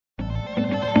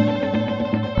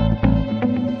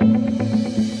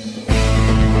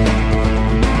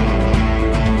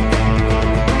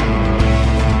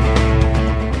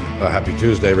Happy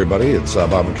Tuesday, everybody. It's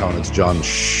Bob McCown. It's John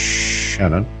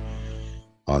Shannon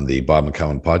on the Bob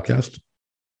McCown podcast.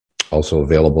 Also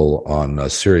available on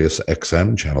Sirius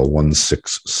XM, channel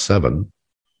 167.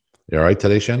 You all right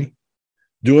today, Shanny?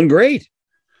 Doing great.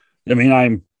 I mean,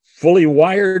 I'm fully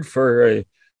wired for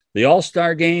the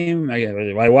All-Star game.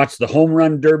 I watched the home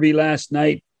run derby last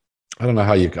night. I don't know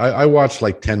how you... I watched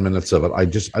like 10 minutes of it. I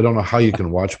don't know how you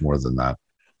can watch more than that.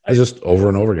 I just over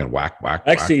and over again, whack, whack,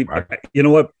 actually, whack, whack. You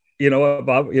know what,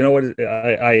 Bob? You know what?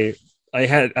 I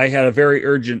had a very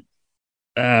urgent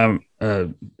errand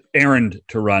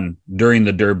to run during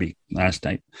the derby last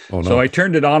night. Oh, no. So I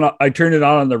turned it on. I turned it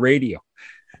on the radio.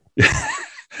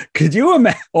 Could you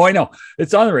imagine? Oh, I know.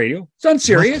 It's on the radio. It's on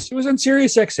Sirius. It was on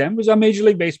Sirius XM. It was on Major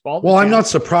League Baseball. Well, I'm not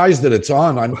surprised that it's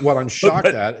on. What I'm shocked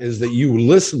at is that you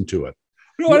listen to it.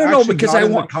 No, I don't know, because I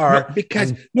want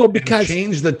because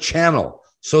change the channel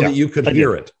so that you could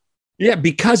hear it. Yeah,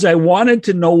 because I wanted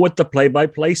to know what the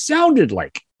play-by-play sounded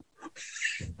like.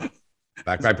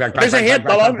 Back. There's a hit.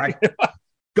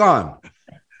 Gone.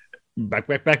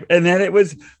 Back. And then it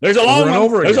was, there's a long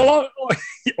over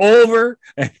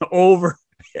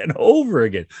and over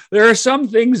again. There are some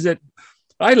things that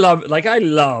I love. Like I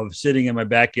love sitting in my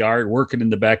backyard, working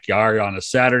in the backyard on a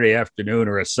Saturday afternoon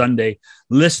or a Sunday,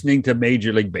 listening to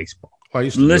Major League Baseball. I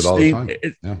used to do it all the time.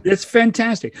 It's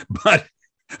fantastic. But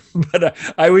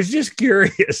I was just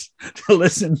curious to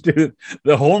listen to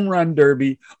the home run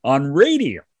derby on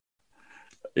radio.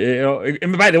 You know,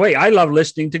 and by the way, I love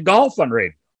listening to golf on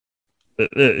radio.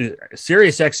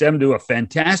 Sirius XM do a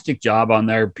fantastic job on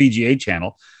their PGA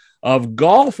channel of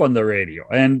golf on the radio,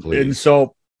 and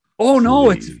so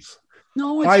it's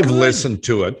I've good. Listened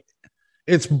to it.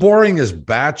 It's boring as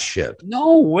batshit.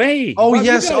 No way. Oh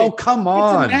yes. Come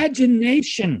on. It's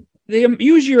imagination.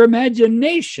 Use your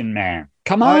imagination, man.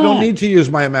 Come on. I don't need to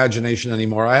use my imagination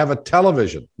anymore. I have a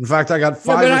television. In fact, I got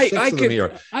five or six of them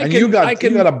here. You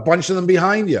got a bunch of them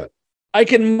behind you. I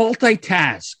can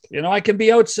multitask. You know, I can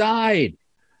be outside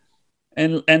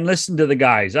and listen to the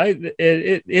guys.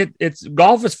 It's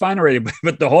golf is fine already,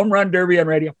 but the home run derby on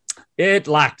radio, it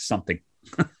lacked something.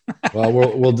 Well,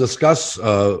 we'll discuss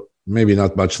maybe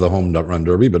not much the home run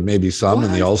derby, but maybe some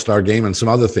in the All-Star game and some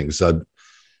other things.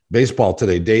 Baseball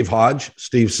today, Dave Hodge,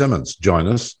 Steve Simmons join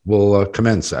us. We'll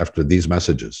commence after these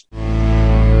messages.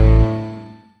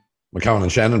 McCown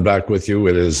and Shannon back with you.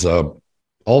 It is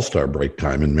All-Star break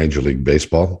time in Major League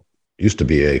Baseball. Used to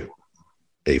be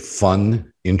a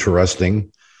fun,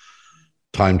 interesting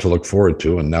time to look forward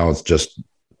to, and now it's just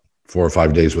 4 or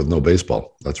 5 days with no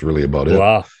baseball. That's really about it.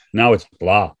 Wow. Now it's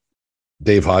blah.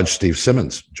 Dave Hodge, Steve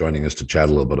Simmons joining us to chat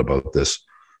a little bit about this.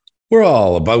 We're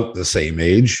all about the same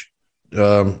age.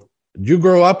 Did you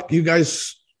grow up? You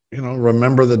guys,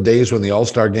 remember the days when the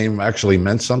All-Star game actually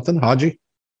meant something, Hodgie?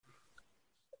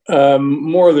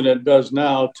 More than it does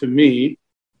now to me.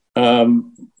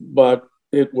 But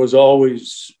it was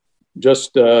always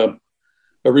just a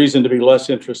reason to be less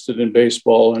interested in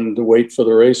baseball and to wait for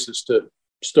the races to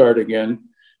start again.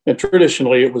 And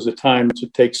traditionally, it was a time to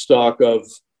take stock of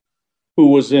who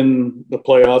was in the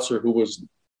playoffs or who was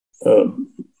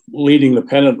leading the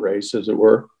pennant race, as it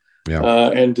were. Yeah.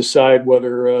 And decide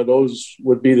whether those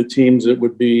would be the teams that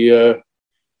would be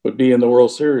in the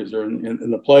World Series or in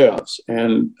the playoffs.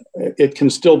 And it can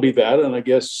still be that. And I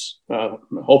guess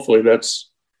hopefully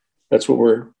that's what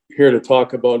we're here to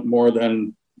talk about more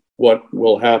than what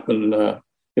will happen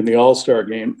in the All-Star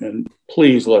game. And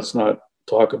please, let's not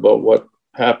talk about what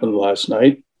happened last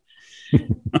night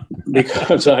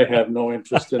because I have no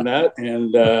interest in that.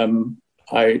 And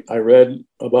I read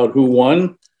about who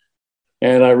won.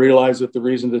 And I realized that the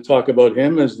reason to talk about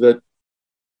him is that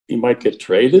he might get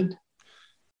traded.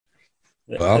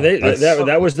 Well,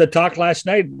 that was the talk last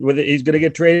night. Whether he's going to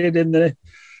get traded in the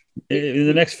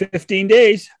next 15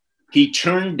 days. He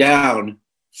turned down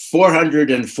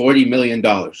 $440 million.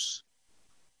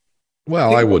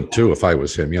 Well, I would too if I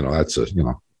was him. That's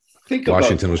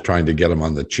Washington was trying to get him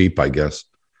on the cheap, I guess.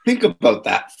 Think about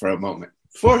that for a moment.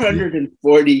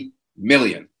 $440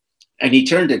 million, and he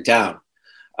turned it down.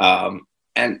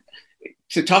 And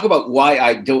to talk about why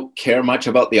I don't care much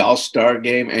about the All-Star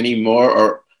game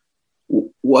anymore,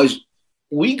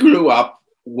 we grew up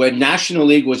when National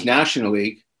League was National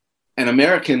League and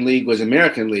American League was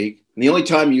American League. And the only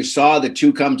time you saw the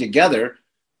two come together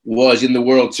was in the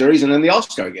World Series and in the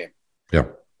All-Star game. Yeah.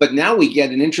 But now we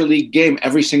get an interleague game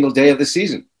every single day of the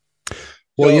season.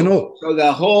 Well, so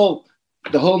the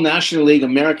whole National League,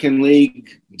 American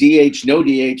League, DH, no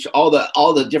DH, all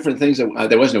the different things that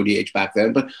there was no DH back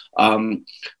then, but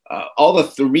all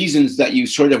the reasons that you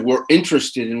sort of were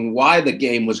interested in why the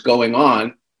game was going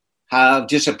on have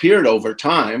disappeared over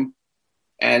time.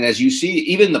 And as you see,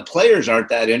 even the players aren't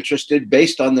that interested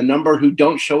based on the number who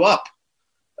don't show up.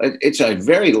 It's a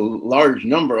very large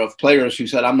number of players who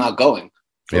said, I'm not going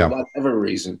for whatever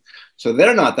reason. So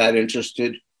they're not that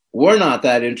interested. We're not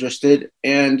that interested.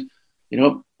 And, you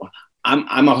know,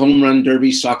 I'm a home run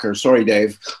derby sucker. Sorry,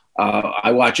 Dave.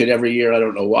 I watch it every year. I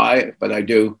don't know why, but I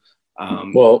do.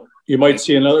 Well, you might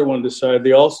see another one decide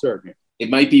the All-Star game. It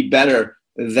might be better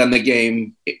than the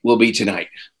game it will be tonight.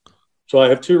 So I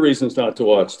have two reasons not to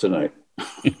watch tonight.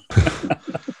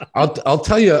 I'll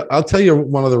tell you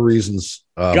one of the reasons.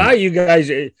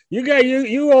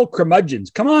 You old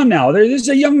curmudgeons. Come on now. This is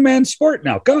a young man's sport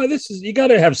now. Come on, you got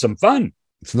to have some fun.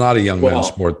 It's not a young man's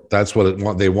sport. That's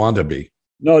what they want to be.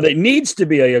 No, it needs to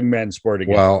be a young man's sport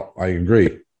again. Well, I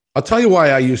agree. I'll tell you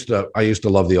why I used to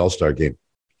love the All-Star game.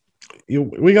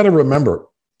 We got to remember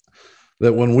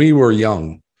that when we were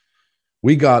young,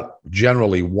 we got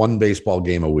generally one baseball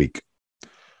game a week.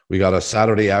 We got a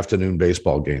Saturday afternoon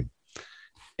baseball game.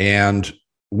 And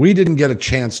we didn't get a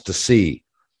chance to see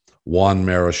Juan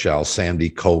Marichal, Sandy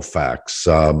Koufax,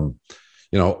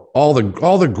 all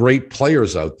the great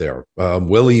players out there,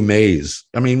 Willie Mays.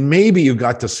 I mean, maybe you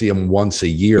got to see them once a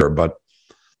year, but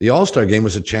the All-Star game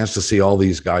was a chance to see all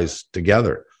these guys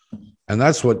together. And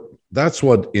that's what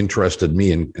interested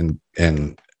me. And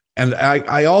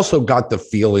I also got the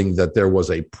feeling that there was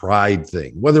a pride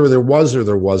thing, whether there was or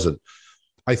there wasn't.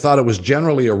 I thought it was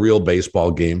generally a real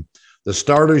baseball game. The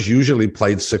starters usually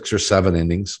played 6 or 7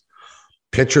 innings.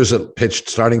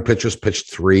 Starting pitchers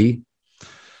pitched 3.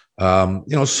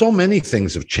 So many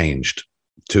things have changed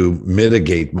to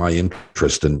mitigate my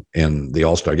interest in the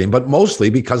All-Star game, but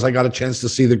mostly because I got a chance to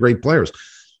see the great players.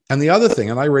 And the other thing,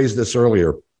 and I raised this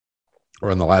earlier or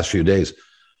in the last few days,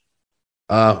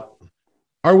 are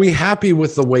we happy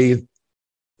with the way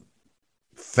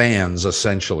fans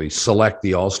essentially select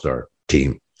the All-Star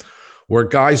team, where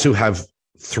guys who have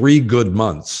 3 good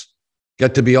months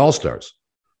get to be All-Stars?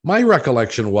 My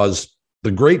recollection was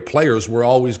the great players were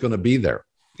always going to be there.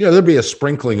 Yeah, there'd be a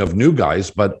sprinkling of new guys,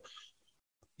 but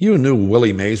you knew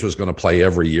Willie Mays was going to play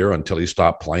every year until he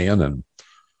stopped playing. And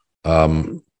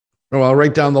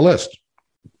right down the list.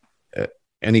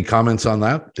 Any comments on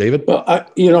that, David? Well,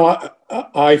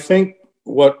 I think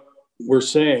what we're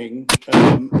saying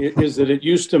is that it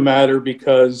used to matter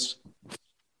because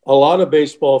a lot of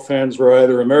baseball fans were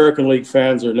either American League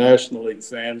fans or National League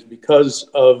fans because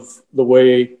of the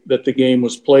way that the game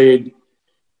was played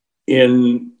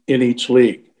in each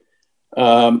league.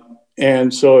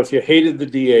 And so if you hated the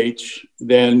DH,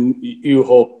 then you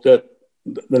hoped that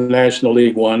the National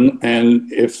League won.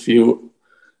 And if you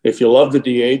loved the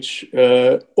DH,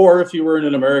 or if you were in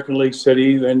an American League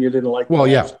city, then you didn't like the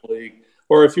National League.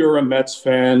 Or if you were a Mets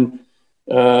fan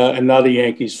and not a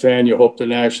Yankees fan, you hoped the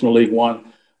National League won.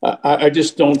 I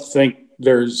just don't think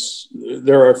there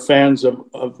are fans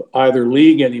of either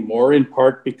league anymore, in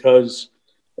part because,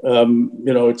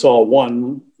 it's all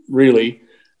one, really.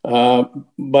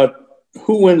 But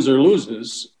who wins or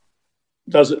loses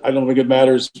I don't think it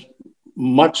matters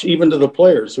much, even to the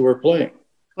players who are playing.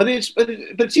 But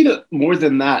it's even more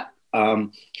than that.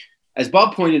 As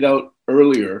Bob pointed out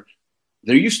earlier,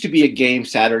 there used to be a game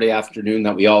Saturday afternoon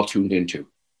that we all tuned into,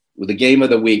 with the game of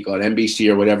the week on NBC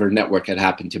or whatever network it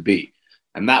happened to be.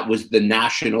 And that was the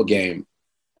national game.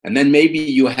 And then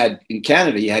maybe in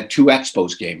Canada, you had 2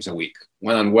 Expos games a week,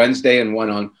 one on Wednesday and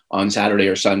one on Saturday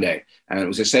or Sunday. And it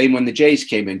was the same when the Jays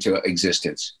came into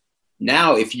existence.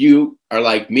 Now, if you are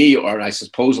like me, or I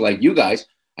suppose like you guys,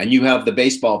 and you have the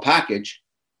baseball package,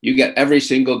 you get every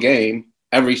single game,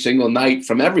 every single night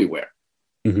from everywhere.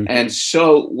 Mm-hmm. And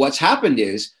so what's happened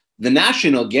is the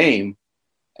national game,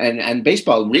 and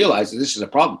baseball realizes this is a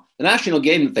problem. The national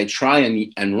game that they try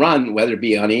and run, whether it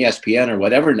be on ESPN or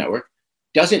whatever network,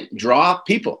 doesn't draw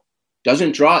people,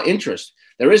 doesn't draw interest.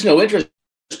 There is no interest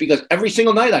because every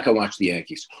single night I can watch the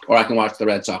Yankees, or I can watch the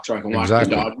Red Sox, or I can watch the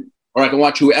Dodgers, or I can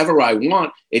watch whoever I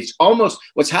want. It's almost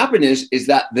what's happened is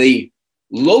that the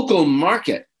local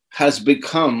market has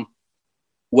become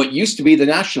what used to be the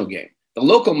national game. The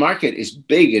local market is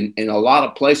big in a lot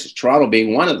of places, Toronto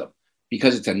being one of them,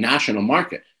 because it's a national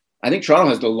market. I think Toronto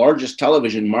has the largest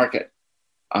television market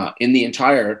in the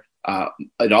entire,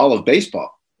 in all of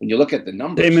baseball. When you look at the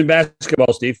numbers. Same in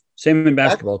basketball, Steve. Same in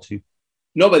basketball, too.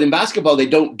 No, but in basketball, they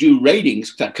don't do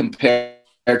ratings that compare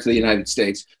to the United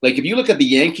States. Like if you look at the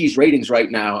Yankees ratings right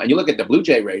now and you look at the Blue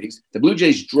Jay ratings, the Blue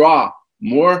Jays draw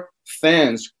more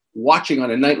fans watching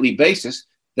on a nightly basis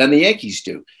than the Yankees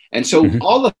do. And so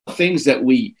all the things that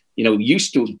we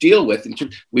used to deal with,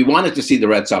 we wanted to see the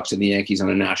Red Sox and the Yankees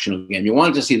on a national game. You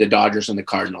wanted to see the Dodgers and the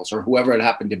Cardinals or whoever it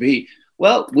happened to be.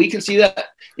 Well, we can see that,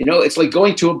 it's like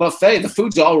going to a buffet. The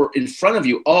food's all in front of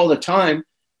you all the time.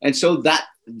 And so that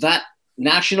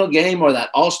national game or that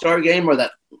all-star game or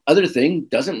that other thing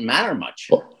doesn't matter much.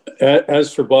 Well,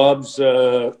 as for Bob's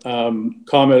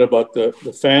comment about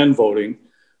the fan voting,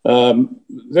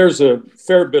 there's a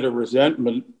fair bit of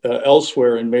resentment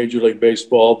elsewhere in Major League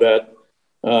Baseball that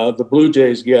the Blue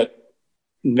Jays get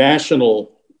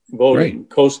national voting, right,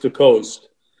 coast to coast.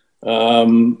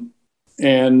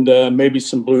 And maybe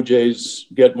some Blue Jays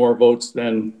get more votes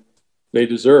than they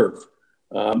deserve.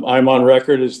 I'm on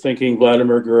record as thinking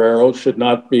Vladimir Guerrero should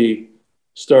not be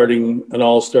starting an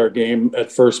all-star game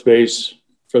at first base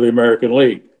for the American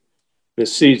League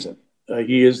this season.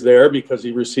 He is there because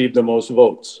he received the most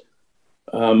votes.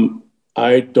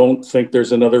 I don't think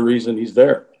there's another reason he's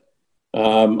there.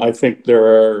 I think there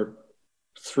are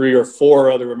 3 or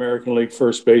 4 other American League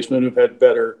first basemen who've had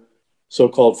better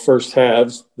so-called first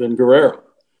halves than Guerrero.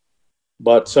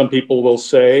 But some people will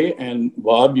say, and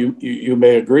Bob, you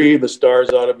may agree, the stars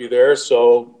ought to be there.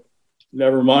 So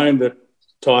never mind that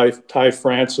Ty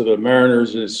France of the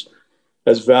Mariners is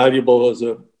as valuable as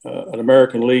an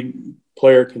American League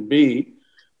player can be,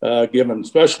 given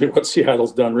especially what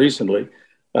Seattle's done recently.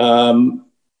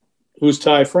 Who's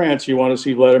Ty France? You want to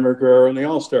see Vladimir Guerrero in the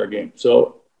All-Star game.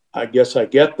 So I guess I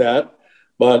get that.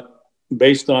 But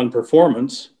based on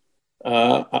performance,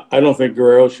 I don't think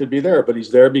Guerrero should be there, but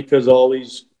he's there because all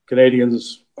these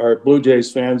Canadians are Blue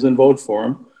Jays fans and vote for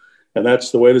him. And that's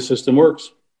the way the system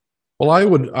works. Well, I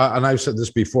would, and I've said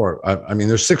this before, I mean,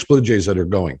 there's 6 Blue Jays that are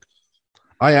going.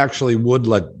 I actually would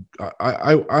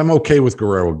I'm okay with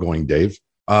Guerrero going, Dave.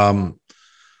 I'm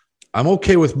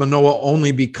okay with Manoah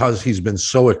only because he's been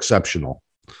so exceptional,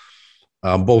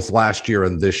 both last year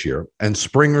and this year. And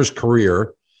Springer's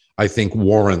career, I think,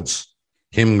 warrants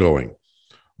him going.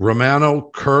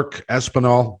 Romano, Kirk,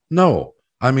 Espinal, no.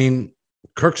 I mean,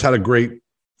 Kirk's had a great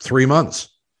 3 months.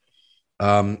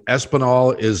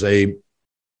 Espinal is a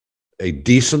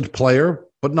decent player,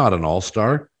 but not an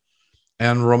all-star.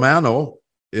 And Romano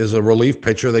is a relief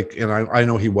pitcher that, and I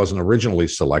know he wasn't originally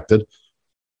selected,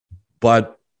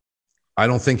 but I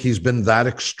don't think he's been that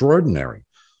extraordinary.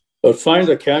 But find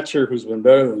a catcher who's been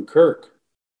better than Kirk.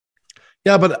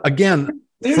 Yeah, but again,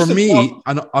 for me,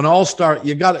 an all-star,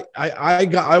 you got.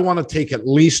 I want to take at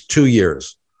least 2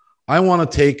 years. I don't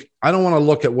want to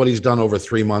look at what he's done over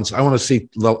 3 months. I want to see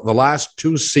the last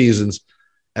 2 seasons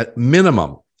at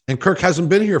minimum. And Kirk hasn't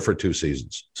been here for 2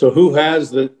 seasons. So who has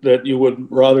that you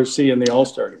would rather see in the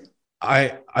All-Star game?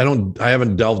 I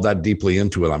haven't delved that deeply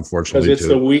into it, unfortunately. Because it's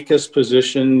the weakest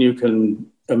position you can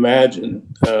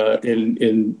imagine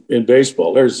in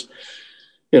baseball. There's,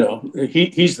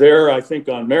 he's there, I think,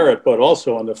 on merit, but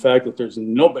also on the fact that there's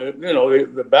nobody.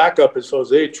 The backup is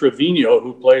Jose Trevino,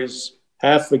 who plays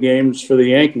half the games for the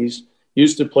Yankees.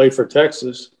 Used to play for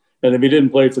Texas, and if he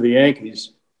didn't play for the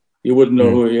Yankees, you wouldn't know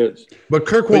who he is. But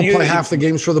Kirk won't play half the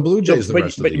games for the Blue Jays the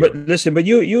rest of the year. But listen, but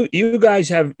you guys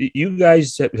have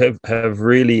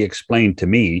really explained to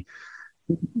me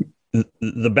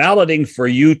the balloting for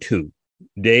you two,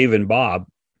 Dave and Bob.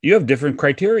 You have different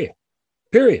criteria.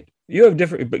 Period. You have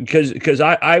different because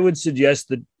I would suggest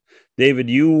that,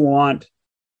 David, you want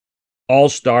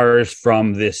all-stars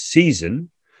from this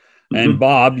season, and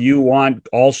Bob, you want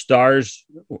all-stars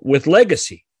with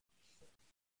legacy.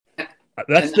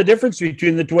 That's the difference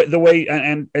between the way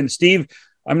and Steve,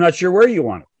 I'm not sure where you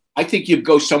want it. I think you'd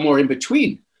go somewhere in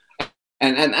between.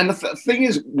 And the thing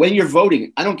is, when you're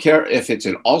voting, I don't care if it's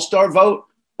an all-star vote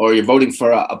or you're voting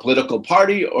for a political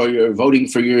party or you're voting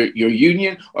for your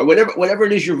union or whatever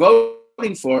it is you're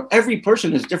voting for. Every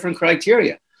person has different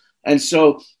criteria. And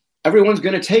so everyone's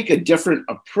going to take a different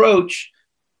approach.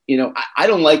 I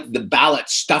don't like the ballot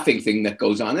stuffing thing that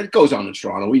goes on. It goes on in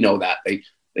Toronto. We know that.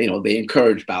 They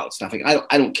encourage ballot stuffing.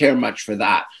 I don't care much for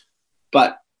that.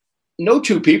 But no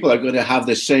 2 people are going to have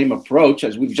the same approach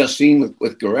as we've just seen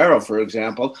with Guerrero, for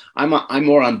example. I'm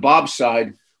more on Bob's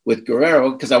side with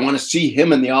Guerrero because I want to see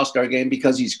him in the All-Star game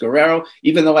because he's Guerrero,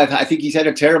 even though I think he's had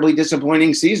a terribly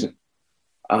disappointing season.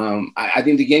 I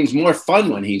think the game's more fun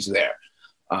when he's there.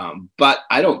 But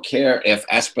I don't care if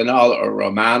Espinal or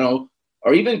Romano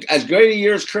or even as great a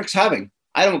year as Kirk's having,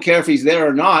 I don't care if he's there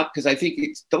or not, because I think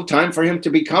it's still time for him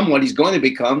to become what he's going to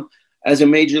become as a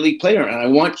major league player. And I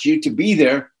want you to be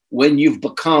there when you've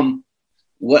become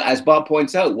what, as Bob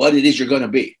points out, what it is you're going to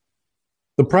be.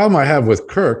 The problem I have with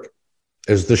Kirk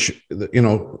is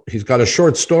he's got a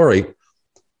short story,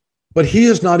 but he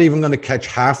is not even going to catch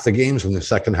half the games in the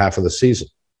second half of the season.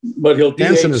 But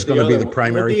Hansen is going to be the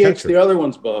primary catcher. He'll DH the other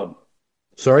ones, Bob.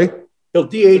 Sorry? He'll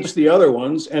DH the other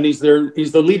ones, and he's the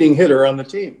leading hitter on the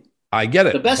team. I get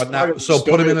it. The best but part now, of the so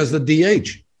put him in story- as the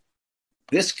DH.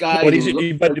 This guy,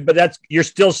 but that's you're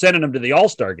still sending him to the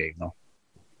All-Star game, though.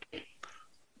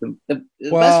 the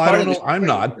Well, best I part don't of the know. I'm story-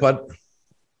 not, but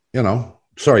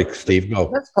sorry, Steve, The go.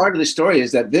 best part of the story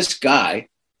is that this guy,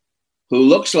 who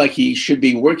looks like he should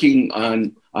be working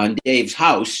on Dave's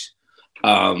house,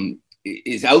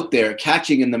 is out there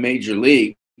catching in the major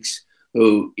leagues.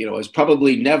 Who has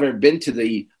probably never been to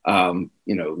the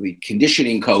the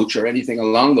conditioning coach or anything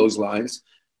along those lines.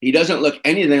 He doesn't look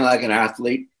anything like an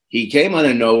athlete. He came out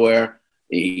of nowhere.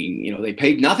 They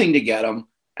paid nothing to get him,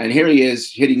 and here he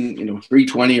is hitting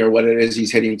 320 or what it is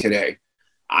he's hitting today.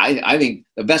 I think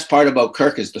the best part about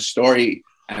Kirk is the story.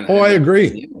 I agree.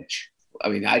 The image. I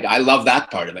mean, I love that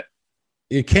part of it.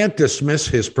 You can't dismiss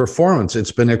his performance.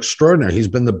 It's been extraordinary. He's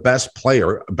been the best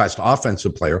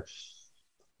offensive player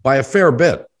by a fair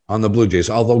bit on the Blue Jays,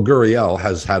 although Gurriel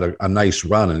has had a nice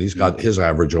run and he's got his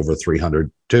average over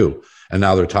 300 too. And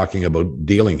now they're talking about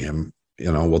dealing him.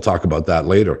 We'll talk about that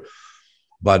later.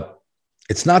 But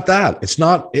it's not that.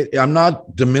 I'm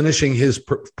not diminishing his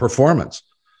performance.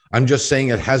 I'm just saying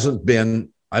it hasn't been,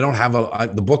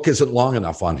 the book isn't long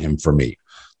enough on him for me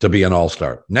to be an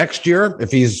all-star. Next year,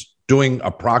 if he's doing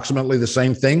approximately the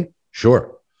same thing,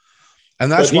 sure.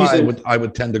 And that's why I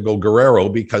would tend to go Guerrero,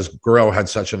 because Guerrero had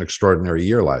such an extraordinary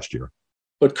year last year.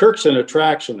 But Kirk's an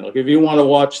attraction. Like, if you want to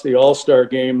watch the All-Star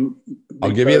game,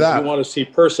 I'll give you that. You want to see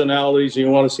personalities,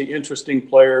 you want to see interesting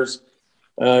players,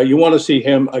 you want to see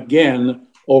him again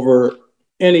over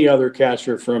any other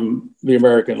catcher from the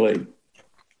American League.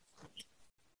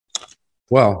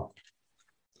 Well,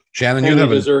 Shannon, he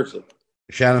deserves it.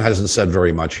 Shannon hasn't said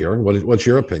very much here. What's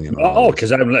your opinion?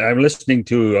 Because I'm listening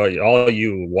to all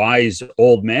you wise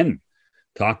old men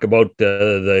talk about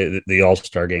the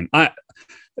All-Star game.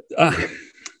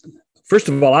 First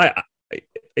of all,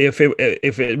 if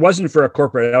it wasn't for a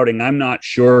corporate outing, I'm not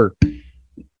sure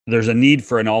there's a need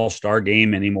for an All-Star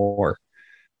game anymore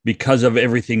because of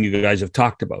everything you guys have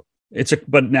talked about.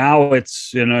 But now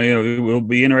it's it will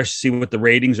be interesting to see what the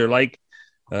ratings are like.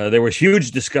 There was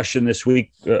huge discussion this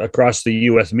week across the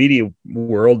U.S. media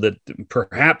world that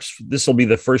perhaps this will be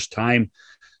the first time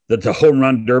that the home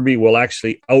run derby will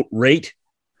actually outrate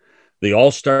the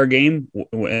All-Star game,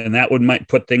 and that might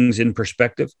put things in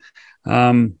perspective.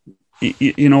 I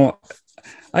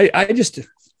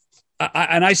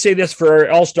say this for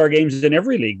All-Star games in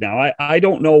every league now. I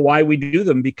don't know why we do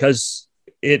them, because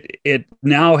it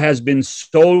now has been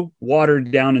so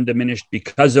watered down and diminished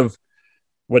because of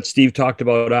what Steve talked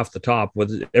about off the top.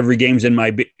 With every game's in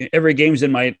my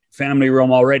family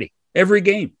room already. Every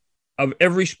game of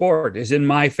every sport is in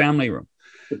my family room.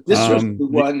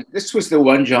 This was the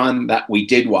one, John, that we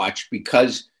did watch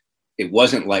because it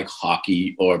wasn't like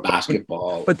hockey or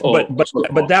basketball. But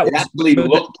that actually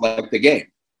looked like the game.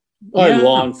 I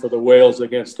long for the Wales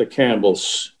against the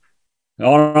Campbells.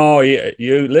 Oh no,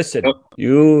 you listen.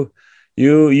 You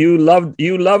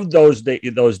loved those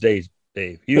days,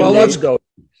 Dave.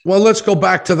 Let's go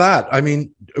back to that. I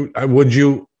mean,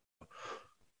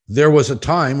 there was a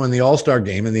time when the All-Star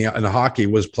game in hockey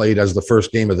was played as the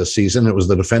first game of the season. It was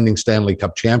the defending Stanley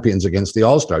Cup champions against the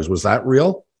All-Stars. Was that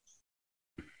real?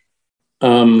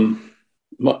 My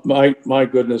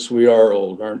goodness, we are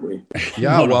old, aren't we?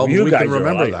 Yeah, we can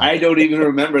remember that. I don't even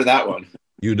remember that one.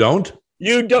 You don't?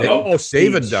 You don't? Oh,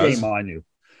 Steve, David does. Shame on you.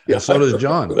 Yeah, so does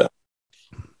John.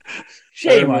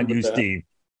 Shame on you, Steve.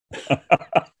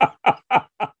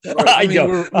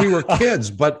 We were kids,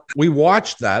 but we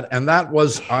watched that, and that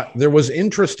was there was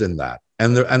interest in that,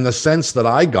 and the sense that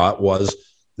I got was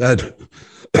that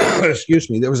excuse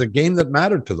me, there was a game that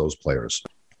mattered to those players.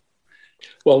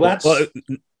 Well,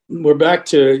 we're back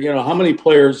to how many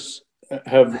players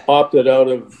have opted out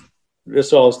of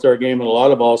this All-Star game and a lot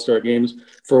of All-Star games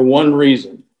for one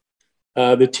reason.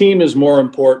 The team is more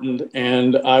important,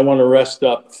 and I want to rest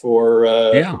up for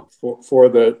the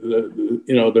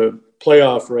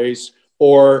playoff race,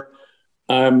 or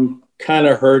I'm kind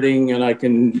of hurting and I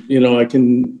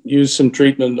can use some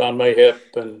treatment on my hip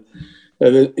and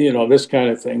this kind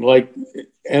of thing. Like,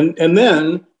 and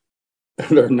then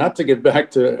not to get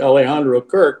back to Alejandro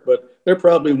Kirk, but there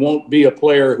probably won't be a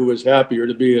player who is happier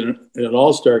to be in an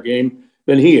All-Star game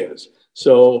than he is.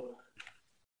 So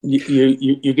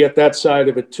you get that side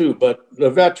of it too, but the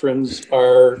veterans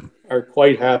are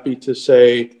quite happy to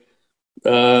say,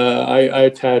 I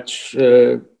attach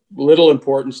little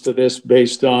importance to this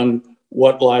based on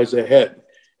what lies ahead.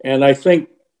 And I think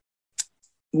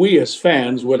we as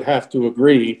fans would have to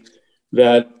agree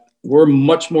that we're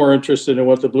much more interested in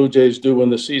what the Blue Jays do when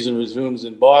the season resumes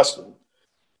in Boston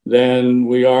than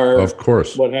we are, of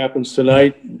course, what happens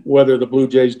tonight. Whether the Blue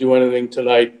Jays do anything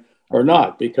tonight, or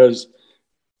not, because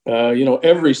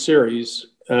every series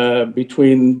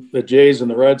between the Jays and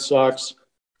the Red Sox,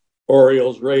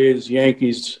 Orioles, Rays,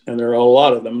 Yankees, and there are a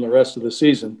lot of them the rest of the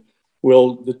season,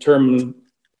 will determine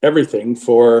everything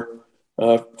for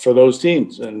those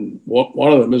teams, and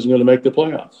one of them isn't going to make the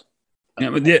playoffs. Yeah,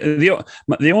 but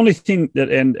the only thing that,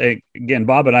 and again,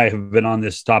 Bob and I have been on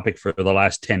this topic for the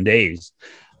last 10 days.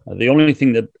 The only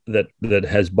thing that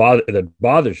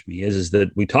bothers me is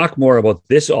that we talk more about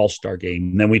this All-Star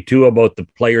game than we do about the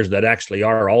players that actually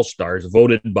are All-Stars,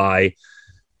 voted by,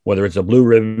 whether it's a blue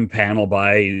ribbon panel,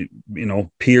 by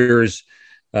peers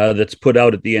that's put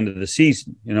out at the end of the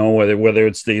season. Whether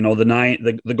it's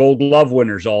the Gold Glove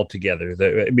winners all together.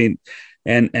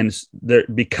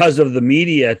 Because of the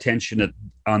media attention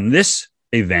on this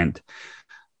event,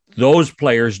 those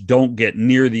players don't get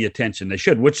near the attention they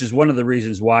should, which is one of the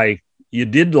reasons why you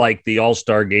did like the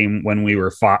All-Star game when we were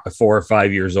 4 or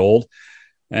 5 years old.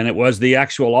 And it was the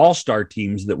actual All-Star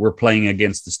teams that were playing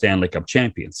against the Stanley Cup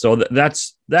champions. So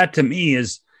that to me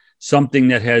is something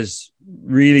that has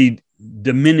really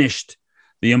diminished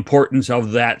the importance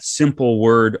of that simple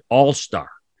word All-Star.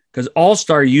 Because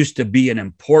All-Star used to be an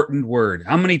important word.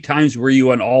 How many times were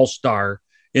you an All-Star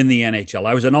in the NHL?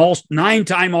 I was an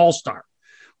 9-time All-Star.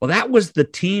 Well, that was the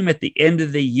team at the end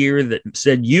of the year that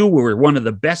said you were one of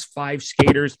the best 5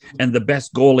 skaters and the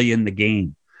best goalie in the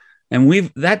game.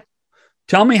 And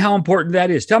tell me how important that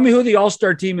is. Tell me who the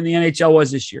All-Star team in the NHL was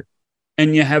this year.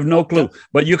 And you have no clue.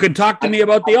 But you can talk to me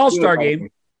about the All-Star game.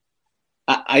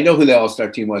 I know who the All-Star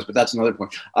team was, but that's another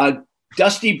point.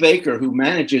 Dusty Baker, who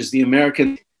manages the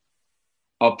American,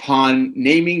 upon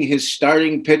naming his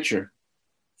starting pitcher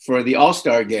for the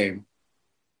All-Star game,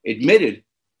 admitted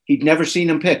he'd never seen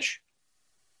him pitch.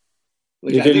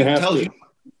 Which he didn't have to.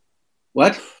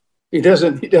 What? He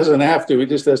doesn't have to. He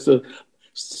just has to.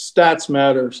 Stats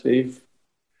matter, Steve.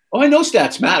 Oh, I know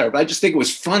stats matter, but I just think it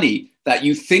was funny that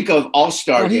you think of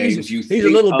All-Star games. He's a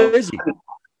little busy.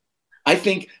 I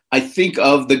think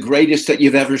of the greatest that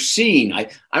you've ever seen. I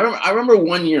remember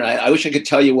one year, I wish I could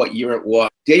tell you what year it was.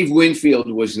 Dave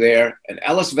Winfield was there, and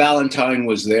Ellis Valentine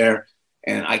was there,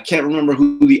 and I can't remember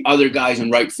who the other guys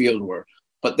in right field were.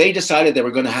 But they decided they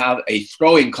were going to have a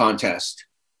throwing contest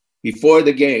before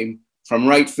the game from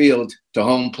right field to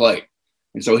home plate.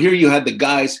 And so here you had the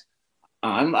guys.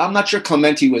 I'm not sure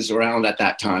Clemente was around at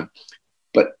that time,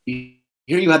 but here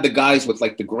you had the guys with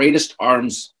like the greatest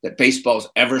arms that baseball's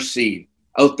ever seen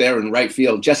out there in right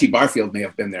field. Jesse Barfield may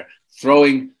have been there,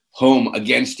 throwing home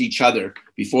against each other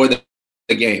before the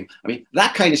game. I mean,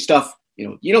 that kind of stuff,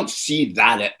 you don't see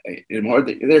that anymore.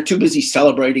 They're too busy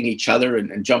celebrating each other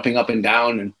and jumping up and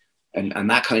down and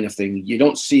that kind of thing. You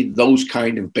don't see those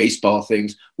kind of baseball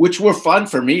things, which were fun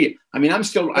for me. I mean, I'm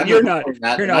not.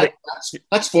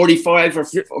 That's 45 or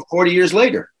 40 years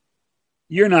later.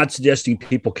 You're not suggesting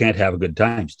people can't have a good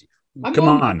time, Steve. Come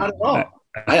on. Not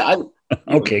at all.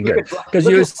 Okay, good. Because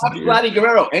you're Vladdy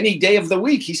Guerrero. Any day of the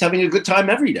week, he's having a good time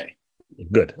every day.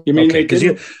 Good. You mean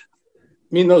you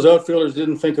mean those outfielders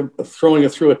didn't think of throwing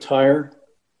it through a tire?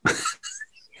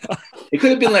 It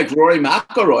could have been like Rory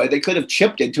McIlroy. They could have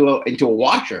chipped into a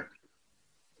washer.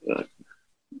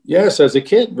 Yes, as a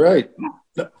kid, right?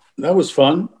 That was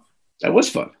fun. That was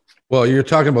fun. Well, you're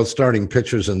talking about starting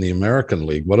pitchers in the American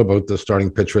League. What about the starting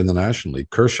pitcher in the National League?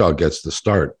 Kershaw gets the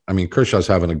start. I mean, Kershaw's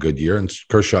having a good year, and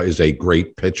Kershaw is a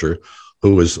great pitcher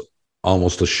who is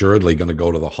almost assuredly going to go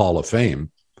to the Hall of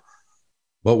Fame.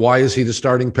 But why is he the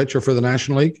starting pitcher for the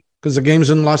National League? Because the game's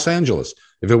in Los Angeles.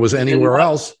 If it was anywhere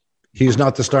else, he's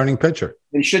not the starting pitcher.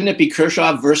 And shouldn't it be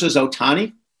Kershaw versus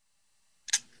Ohtani?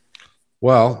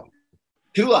 Well,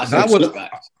 that would.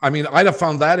 I mean, I'd have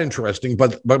found that interesting,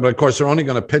 but of course they're only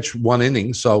going to pitch one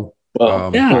inning. So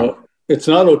it's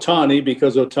not Ohtani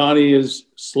because Ohtani is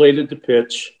slated to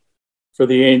pitch for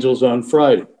the Angels on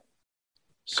Friday.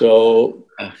 So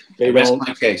rest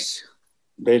my case.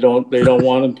 They don't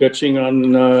want him pitching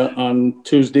on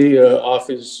Tuesday off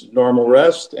his normal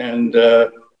rest, and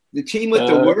the team with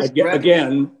the worst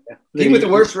with the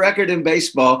worst record in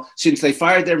baseball since they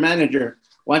fired their manager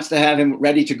wants to have him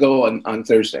ready to go on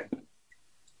Thursday.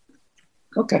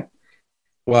 Okay.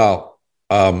 Well,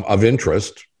 of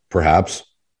interest, perhaps,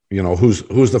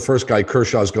 who's the first guy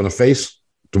Kershaw's going to face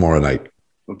tomorrow night?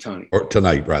 Ohtani. Or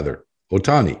tonight, rather.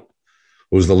 Ohtani,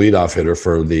 who's the leadoff hitter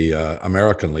for the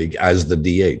American League as the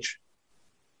DH.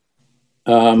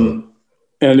 And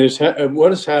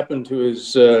what has happened to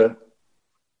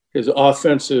his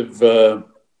offensive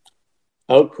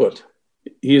output?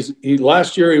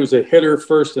 Last year he was a hitter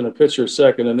first and a pitcher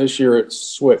second, and this year it's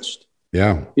switched.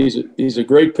 Yeah, he's a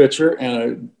great pitcher and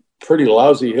a pretty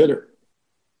lousy hitter.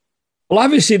 Well,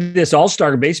 obviously, this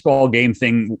All-Star baseball game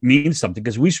thing means something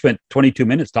because we spent 22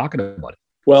 minutes talking about it.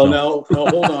 Well, no,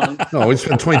 hold on. No, we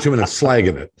spent 22 minutes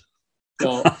slagging it.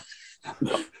 No.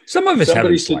 Some of us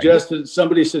somebody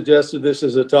suggested this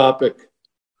as a topic.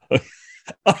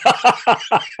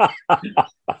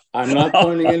 I'm not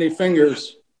pointing any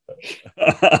fingers.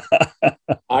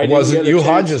 Wasn't you,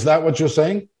 Hodge? Is that what you're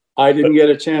saying? I didn't get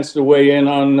a chance to weigh in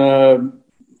on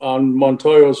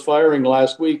Montoyo's firing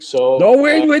last week. So no,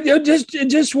 wait,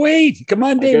 just wait. Come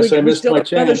on, Dave. I missed my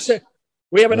chance.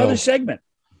 We have another segment.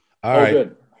 All right.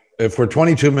 Good. If we're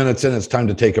 22 minutes in, it's time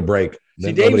to take a break.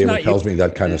 Then nobody ever tells me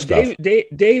that kind of stuff.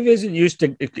 Dave isn't used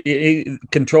to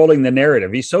controlling the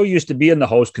narrative. He's so used to being the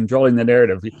host, controlling the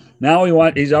narrative. Now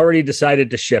he's already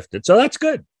decided to shift it. So that's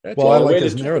good. I like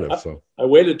his narrative. So I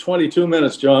waited 22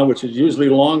 minutes, John, which is usually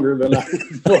longer than I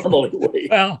normally wait.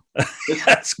 Well,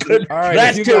 that's good. All right,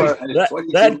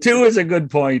 that too is a good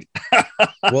point.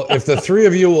 Well, if the three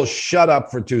of you will shut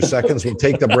up for 2 seconds, we'll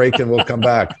take the break and we'll come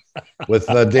back with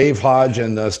Dave Hodge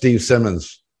and Steve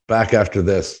Simmons back after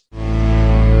this.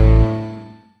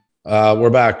 We're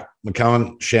back.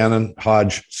 McCowan, Shannon,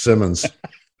 Hodge, Simmons.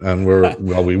 And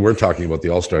we were talking about the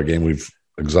All-Star game. We've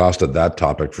exhausted that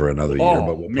topic for another year,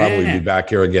 but we'll probably be back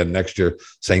here again next year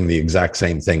saying the exact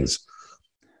same things.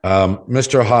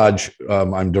 Mr. Hodge,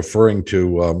 I'm deferring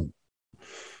to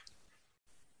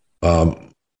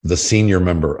the senior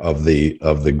member of the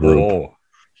group.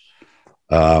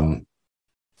 Wants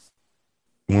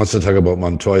to talk about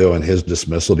Montoyo and his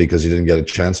dismissal because he didn't get a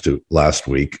chance to last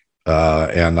week.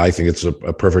 And I think it's a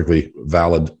perfectly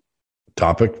valid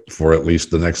topic for at least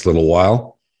the next little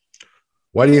while.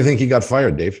 Why do you think he got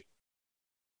fired, Dave?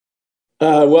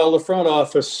 Well, the front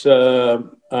office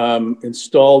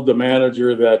installed the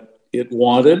manager that it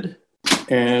wanted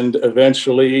and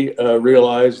eventually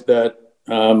realized that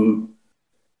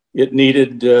it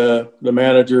needed the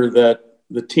manager that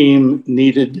the team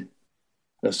needed.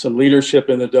 Some leadership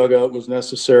in the dugout was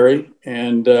necessary.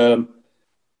 And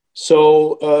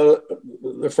so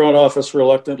the front office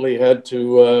reluctantly had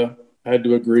to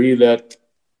agree that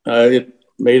it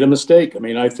made a mistake. I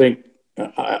mean, I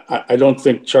don't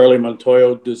think Charlie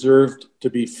Montoyo deserved to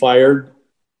be fired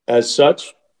as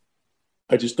such.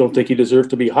 I just don't think he deserved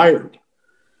to be hired.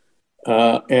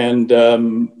 And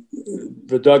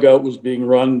the dugout was being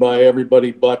run by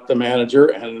everybody but the manager,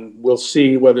 and we'll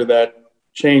see whether that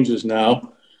changes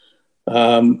now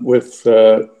with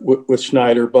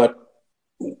Schneider. But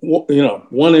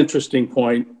one interesting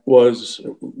point was,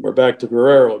 we're back to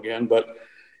Guerrero again, but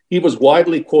he was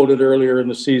widely quoted earlier in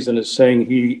the season as saying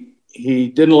he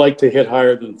didn't like to hit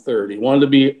higher than third. He wanted to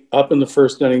be up in the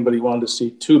first inning, but he wanted to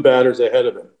see 2 batters ahead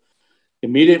of him.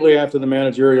 Immediately after the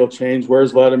managerial change,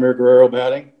 where's Vladimir Guerrero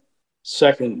batting?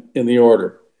 Second in the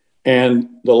order. And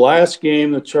the last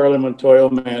game that Charlie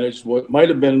Montoyo managed, what might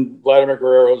have been Vladimir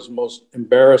Guerrero's most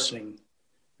embarrassing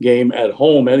game at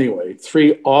home anyway.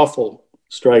 3 awful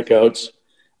strikeouts,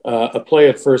 a play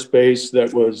at first base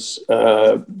that was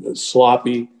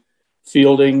sloppy,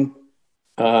 fielding,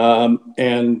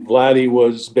 and Vladdy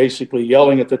was basically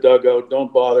yelling at the dugout,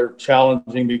 don't bother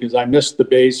challenging because I missed the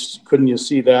base. Couldn't you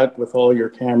see that with all your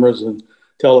cameras and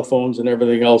telephones and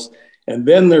everything else? And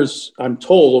then I'm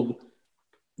told,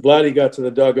 Vladdy got to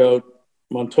the dugout,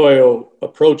 Montoyo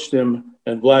approached him,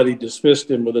 and Vladdy dismissed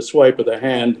him with a swipe of the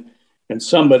hand, and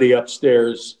somebody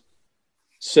upstairs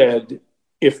said,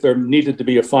 if there needed to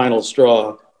be a final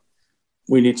straw,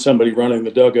 we need somebody running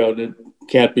the dugout. It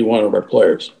can't be one of our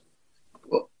players.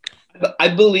 Well, I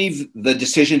believe the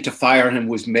decision to fire him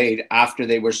was made after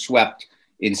they were swept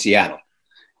in Seattle.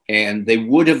 And they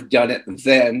would have done it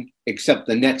then, except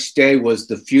the next day was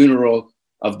the funeral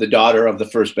of the daughter of the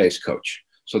first base coach.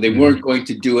 So they weren't going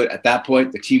to do it at that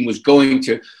point. The team was going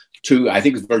to I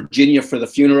think, Virginia for the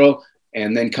funeral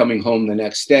and then coming home the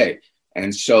next day.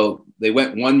 And so they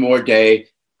went one more day,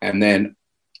 and then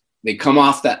they come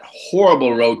off that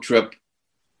horrible road trip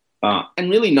and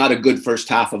really not a good first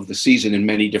half of the season in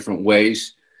many different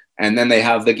ways. And then they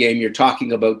have the game you're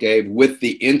talking about, Dave, with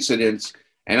the incidents.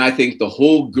 And I think the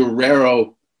whole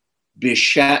Guerrero,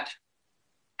 Bichette,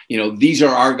 these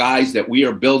are our guys that we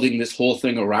are building this whole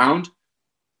thing around.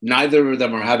 Neither of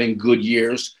them are having good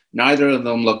years. Neither of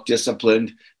them look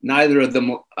disciplined. Neither of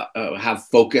them have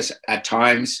focus at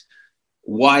times.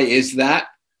 Why is that?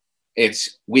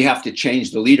 We have to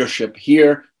change the leadership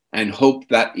here and hope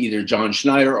that either John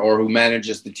Schneider or who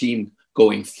manages the team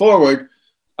going forward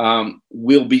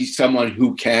will be someone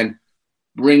who can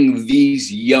bring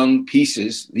these young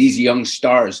pieces, these young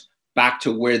stars back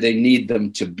to where they need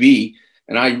them to be.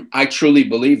 And I truly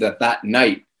believe that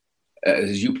night,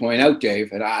 as you point out,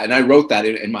 Dave, and I wrote that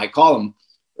in my column,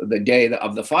 the day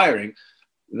of the firing,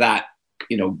 that,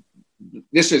 you know,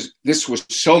 this was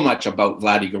so much about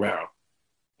Vladdy Guerrero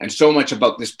and so much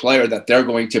about this player that they're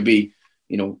going to be,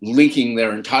 you know, linking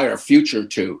their entire future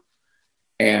to.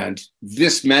 And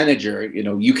this manager, you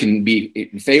know, you can be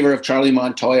in favor of Charlie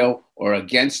Montoyo or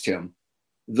against him.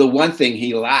 The one thing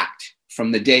he lacked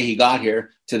from the day he got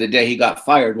here to the day he got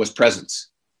fired was presence.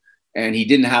 And he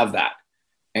didn't have that.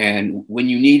 And when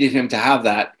you needed him to have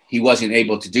that, he wasn't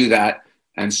able to do that.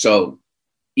 And so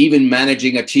even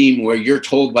managing a team where you're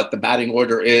told what the batting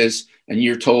order is, and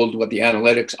you're told what the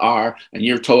analytics are, and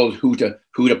you're told who to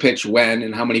pitch when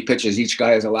and how many pitches each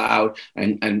guy is allowed,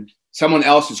 and someone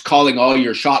else is calling all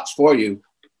your shots for you,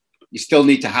 you still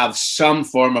need to have some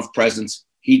form of presence.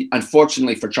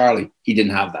 Unfortunately for Charlie, he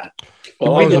didn't have that.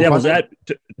 Well, to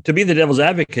be the devil's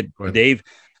advocate, Dave,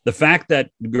 the fact that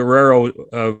Guerrero,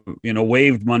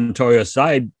 waved Montoya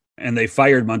aside and they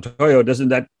fired Montoya, doesn't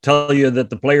that tell you that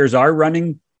the players are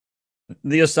running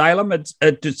the asylum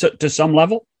to some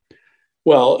level?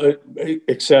 Well,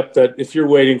 except that if you're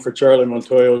waiting for Charlie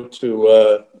Montoya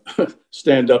to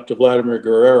stand up to Vladimir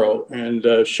Guerrero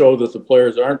and show that the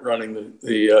players aren't running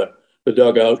the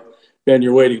dugout, then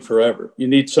you're waiting forever. You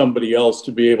need somebody else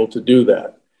to be able to do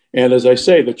that. And as I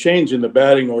say, the change in the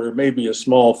batting order may be a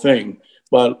small thing,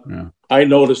 but I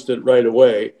noticed it right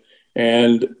away.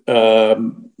 And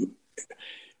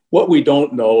what we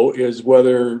don't know is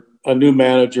whether a new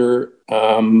manager,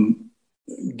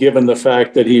 given the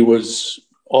fact that he was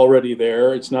already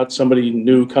there, it's not somebody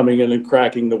new coming in and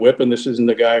cracking the whip, and this isn't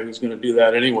the guy who's going to do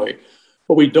that anyway.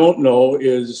 What we don't know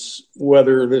is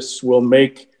whether this will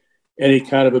make any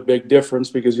kind of a big difference,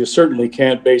 because you certainly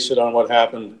can't base it on what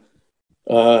happened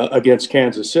against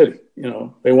Kansas City. You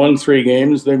know, they won 3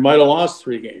 games. They might have lost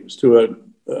 3 games to an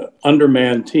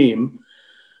undermanned team.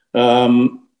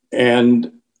 Boy,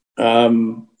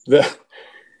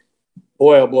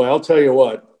 oh boy, I'll tell you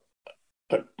what,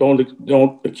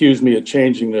 don't accuse me of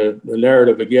changing the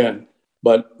narrative again,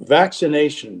 but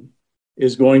vaccination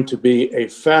is going to be a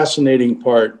fascinating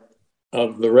part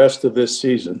of the rest of this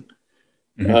season.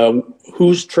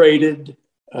 Who's traded?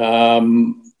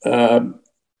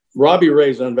 Robbie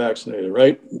Ray's unvaccinated,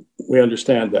 right? We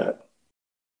understand that,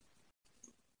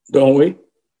 don't we?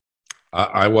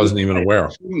 I wasn't even aware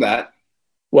of that.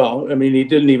 Well, I mean, he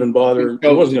didn't even bother. He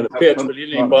wasn't going to pitch, but he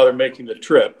didn't even bother making the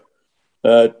trip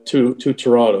to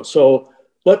Toronto. So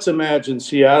let's imagine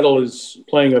Seattle is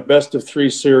playing a best-of-3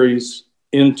 series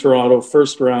in Toronto,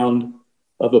 first round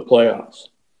of the playoffs.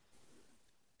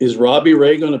 Is Robbie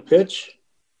Ray going to pitch?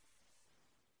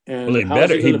 And well, he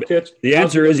better. The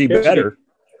answer is he better.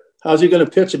 How's he going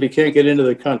to pitch if he can't get into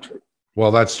the country? Well,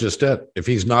 that's just it. If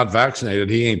he's not vaccinated,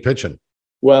 he ain't pitching.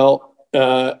 Well,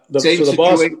 same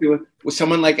situation with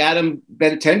someone like Adam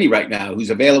Benintendi right now, who's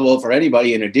available for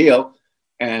anybody in a deal,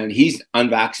 and he's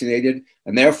unvaccinated,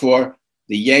 and therefore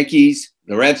the Yankees,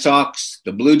 the Red Sox,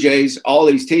 the Blue Jays, all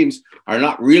these teams are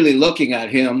not really looking at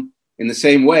him in the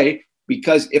same way,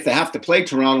 because if they have to play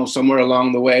Toronto somewhere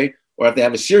along the way, or if they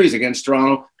have a series against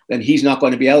Toronto, then he's not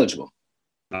going to be eligible.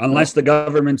 Unless the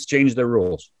governments change their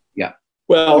rules. Yeah.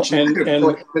 Well, and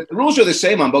the rules are the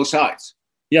same on both sides.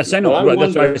 Yes, I know.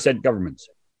 That's why I said governments.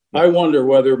 I wonder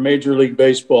whether Major League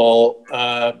Baseball,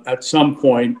 at some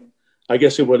point, I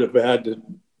guess it would have had to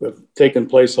have taken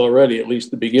place already, at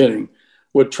least the beginning,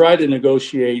 would try to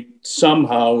negotiate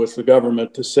somehow with the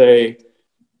government to say,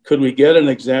 could we get an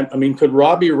example? I mean, could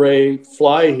Robbie Ray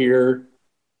fly here,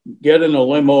 get in a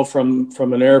limo from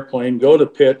an airplane, go to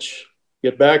pitch,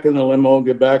 get back in the limo,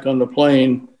 get back on the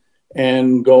plane,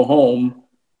 and go home?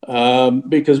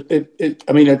 Because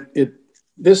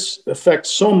this affects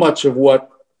so much of what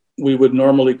we would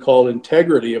normally call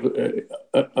integrity of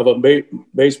a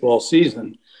baseball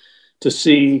season. To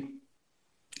see,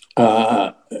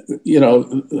 the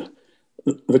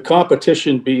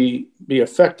competition be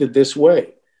affected this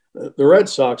way. The Red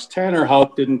Sox, Tanner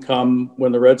Houck didn't come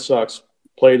when the Red Sox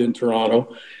played in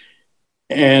Toronto,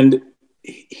 and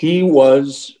he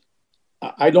was,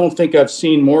 I don't think I've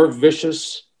seen more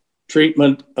vicious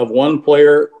treatment of one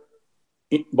player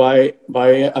by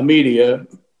a media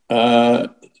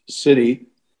city.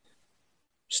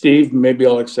 Steve, maybe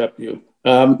I'll accept you.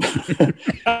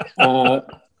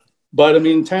 But I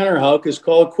mean, Tanner Houck is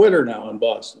called quitter now in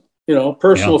Boston. You know,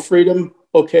 personal freedom,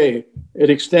 okay, it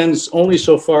extends only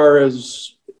so far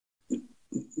as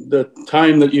the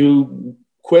time that you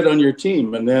quit on your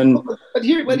team, and then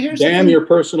damn your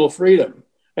personal freedom.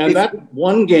 And that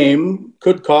one game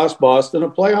could cost Boston a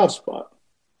playoff spot.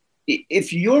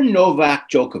 If you're Novak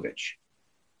Djokovic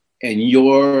and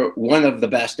you're one of the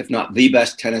best, if not the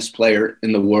best tennis player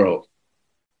in the world,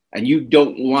 and you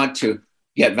don't want to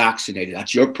get vaccinated.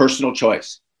 That's your personal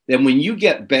choice. Then when you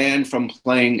get banned from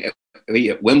playing at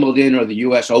Wimbledon or the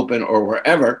US Open or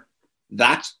wherever,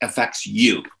 that affects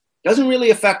you. It doesn't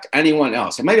really affect anyone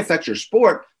else. It might affect your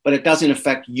sport, but it doesn't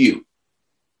affect you.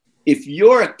 If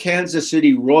you're a Kansas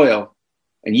City Royal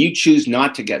and you choose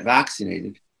not to get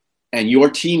vaccinated and your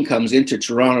team comes into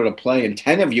Toronto to play and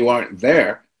 10 of you aren't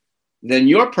there, then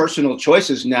your personal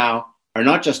choices now are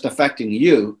not just affecting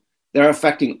you, they're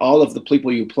affecting all of the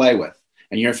people you play with,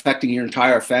 and you're affecting your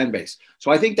entire fan base.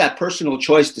 So I think that personal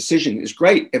choice decision is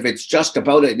great if it's just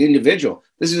about an individual.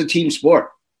 This is a team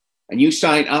sport, and you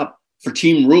sign up for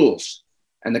team rules,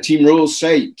 and the team rules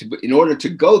say in order to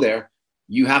go there,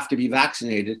 you have to be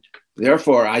vaccinated.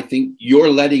 Therefore, I think you're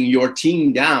letting your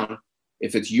team down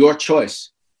if it's your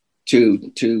choice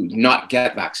to not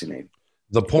get vaccinated.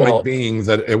 The point being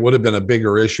that it would have been a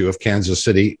bigger issue if Kansas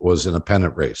City was in a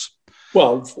pennant race.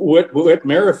 Well, Whit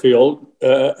Merrifield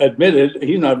admitted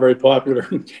he's not very popular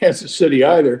in Kansas City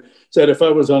either, said if I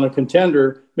was on a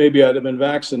contender, maybe I'd have been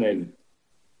vaccinated.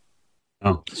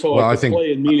 Oh. So I could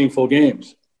play in meaningful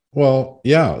games. Well,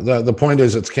 yeah. The point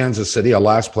is it's Kansas City, a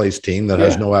last place team that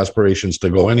has no aspirations to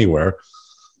go anywhere.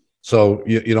 So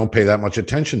you don't pay that much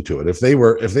attention to it. If they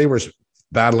were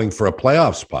battling for a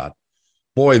playoff spot,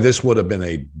 boy, this would have been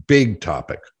a big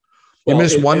topic. You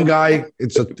miss one guy,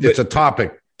 it's a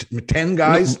topic. 10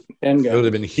 guys, 10 guys. It would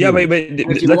have been huge. Yeah,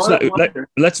 but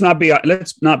let's not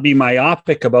be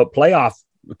myopic about playoff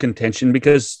contention,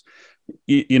 because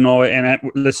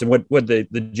listen, what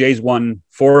the Jays won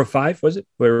 4 or 5, was it,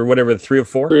 or whatever, 3 or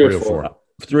 4, 3 or 4,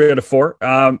 3 out of 4.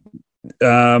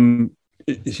 And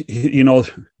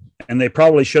they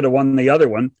probably should have won the other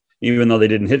one, even though they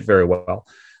didn't hit very well.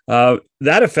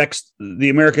 That affects the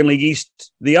American League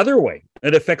East the other way.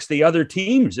 It affects the other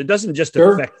teams. It doesn't just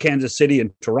affect Kansas City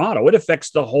and Toronto. It affects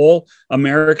the whole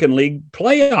American League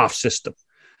playoff system.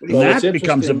 And that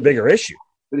becomes a bigger issue.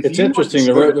 It's interesting.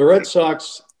 The Red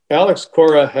Sox, Alex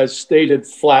Cora has stated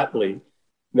flatly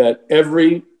that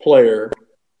every player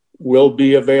will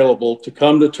be available to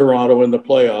come to Toronto in the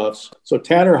playoffs. So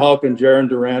Tanner Houck and Jarren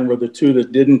Duran were the two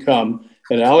that didn't come.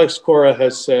 And Alex Cora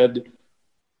has said,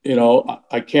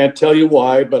 I can't tell you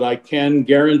why, but I can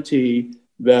guarantee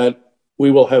that we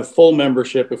will have full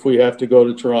membership if we have to go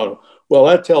to Toronto. Well,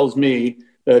 that tells me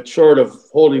that short of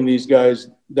holding these guys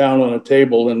down on a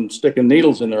table and sticking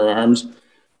needles in their arms,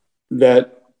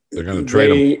 that they're going to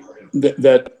trade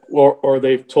them. Or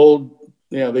they've told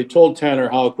Tanner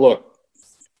Houck, look,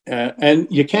 and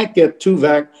you can't get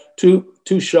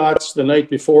two shots the night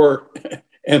before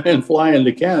and then fly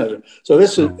into Canada. So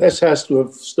this has to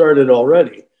have started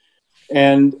already.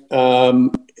 And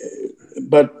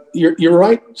but you're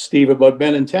right, Steve, about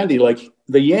Benintendi. Like,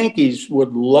 the Yankees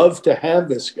would love to have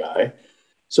this guy,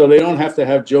 so they don't have to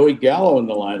have Joey Gallo in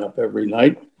the lineup every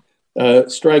night,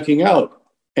 striking out.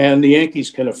 And the Yankees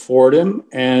can afford him.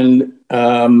 And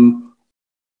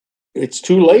it's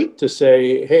too late to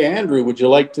say, hey, Andrew, would you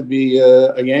like to be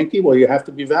a Yankee? Well, you have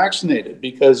to be vaccinated,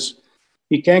 because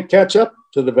he can't catch up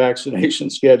to the vaccination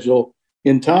schedule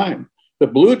in time. The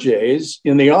Blue Jays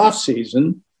in the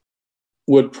offseason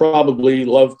would probably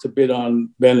love to bid on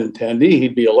Benintendi.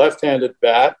 He'd be a left-handed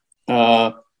bat.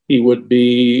 He would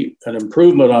be an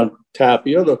improvement on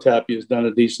Tapia, though Tapia's done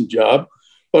a decent job.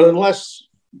 But unless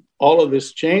all of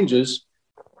this changes,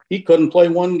 he couldn't play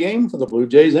one game for the Blue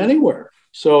Jays anywhere.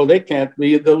 So they can't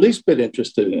be the least bit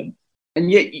interested in.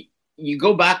 And yet you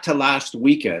go back to last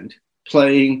weekend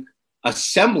playing a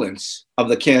semblance of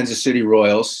the Kansas City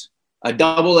Royals, a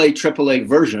AA, AAA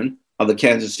version of the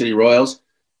Kansas City Royals.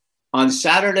 On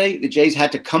Saturday, the Jays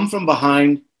had to come from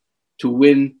behind to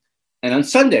win. And on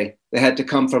Sunday, they had to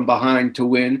come from behind to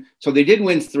win. So they did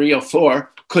win 3 or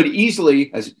 4, could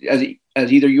easily, as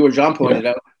either you or John pointed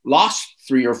out, lost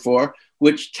 3 or 4,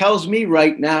 which tells me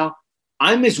right now,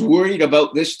 I'm as worried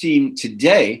about this team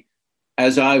today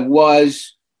as I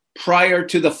was prior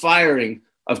to the firing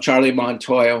of Charlie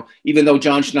Montoyo. Even though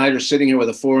John Schneider's sitting here with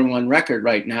a 4-1 record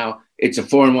right now, it's a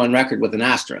 4-1 record with an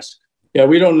asterisk. Yeah,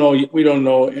 we don't know. We don't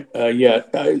know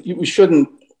yet. We shouldn't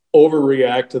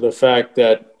overreact to the fact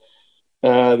that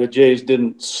the Jays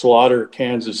didn't slaughter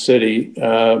Kansas City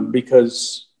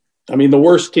because, the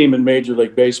worst team in Major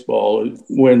League Baseball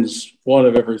wins 1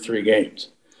 of every 3 games.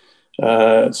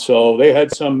 So they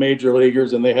had some major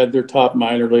leaguers and they had their top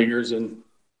minor leaguers, and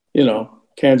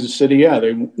Kansas City,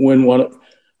 they win 1.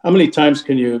 How many times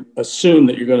can you assume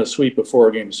that you're going to sweep a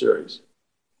 4-game series?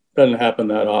 Doesn't happen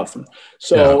that often.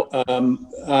 So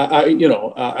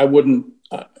I wouldn't.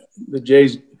 The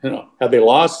Jays, had they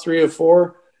lost 3 or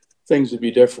 4, things would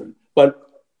be different. But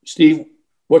Steve,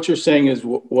 what you're saying is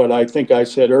what I think I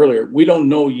said earlier. We don't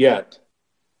know yet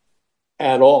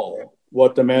at all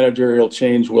what the managerial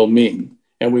change will mean.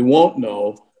 And we won't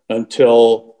know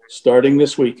until starting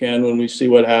this weekend when we see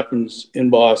what happens in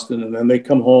Boston. And then they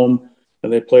come home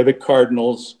and they play the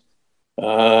Cardinals.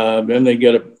 Then they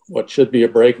get what should be a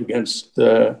break against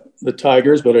the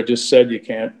Tigers, but I just said you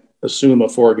can't assume a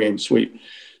 4-game sweep.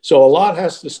 So a lot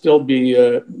has to still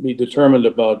be determined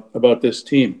about this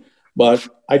team. But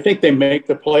I think they make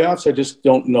the playoffs. I just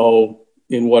don't know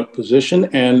in what position.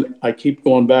 And I keep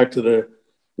going back to the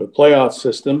playoff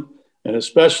system, and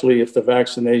especially if the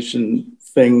vaccination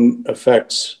thing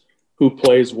affects who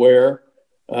plays where,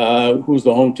 who's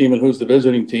the home team and who's the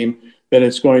visiting team, then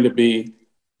it's going to be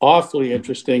awfully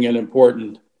interesting and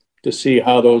important to see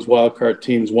how those wildcard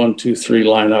teams 1, 2, 3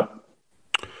 line up.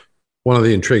 One of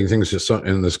the intriguing things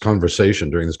in this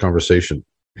conversation,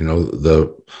 you know,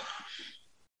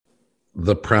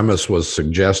 the premise was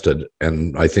suggested,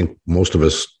 and I think most of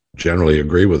us generally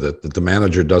agree with it, that the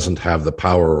manager doesn't have the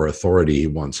power or authority he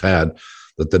once had,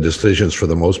 that the decisions for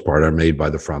the most part are made by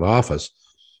the front office,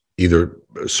 either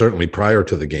certainly prior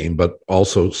to the game, but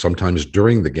also sometimes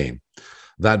during the game.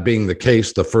 That being the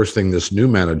case, the first thing this new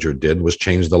manager did was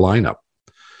change the lineup,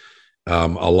 a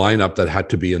lineup that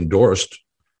had to be endorsed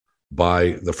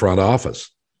by the front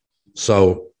office.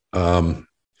 So, two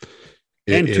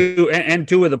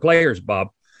of the players, Bob.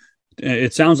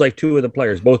 It sounds like 2 of the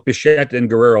players, both Bichette and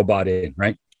Guerrero, bought in,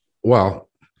 right? Well,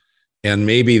 and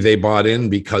maybe they bought in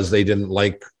because they didn't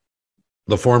like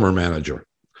the former manager.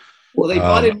 Well, they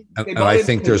bought in. And I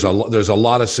think there's a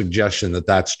lot of suggestion that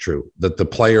that's true, that the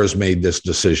players made this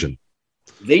decision.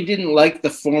 They didn't like the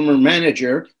former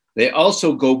manager. They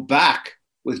also go back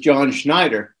with John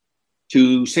Schneider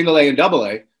to single A and double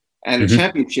A and a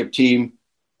championship team.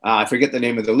 I forget the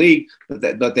name of the league,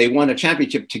 but they won a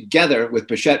championship together with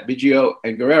Bichette, Biggio,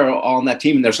 and Guerrero all on that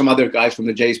team. And there's some other guys from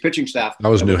the Jays pitching staff. That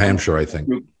was New Hampshire, I think.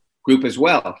 Group as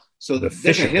well. So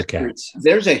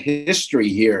there's a history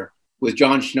here with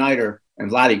John Schneider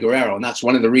and Vladdy Guerrero. And that's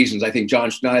one of the reasons I think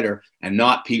John Schneider and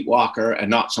not Pete Walker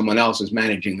and not someone else is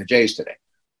managing the Jays today.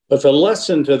 But the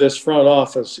lesson to this front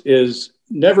office is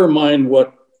never mind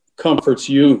what comforts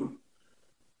you.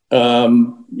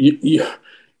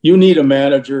 You need a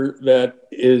manager that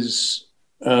is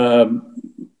going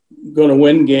to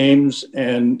win games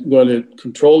and going to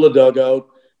control the dugout.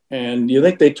 And you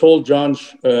think they told John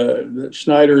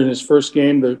Schneider in his first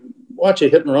game to watch a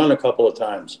hit and run a couple of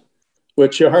times,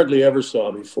 which you hardly ever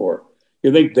saw before.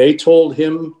 You think they told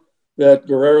him that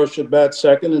Guerrero should bat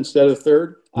second instead of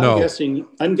third? No.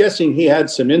 I'm guessing he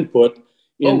had some input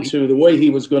into the way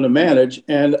he was going to manage.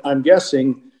 And I'm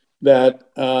guessing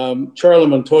that Charlie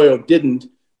Montoyo didn't,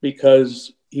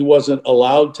 because he wasn't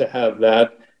allowed to have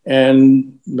that.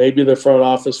 And maybe the front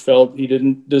office felt he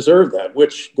didn't deserve that,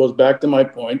 which goes back to my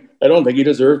point. I don't think he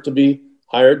deserved to be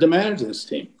hired to manage this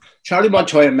team. Charlie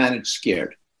Montoyo managed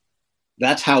scared.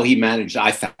 That's how he managed,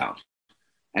 I found.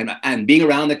 And being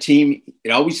around the team, it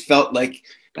always felt like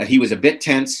that he was a bit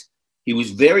tense. He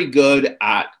was very good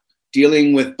at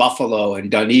dealing with Buffalo and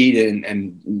Dunedin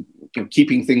and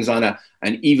keeping things on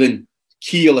an even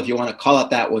keel, if you want to call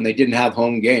it that, when they didn't have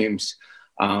home games.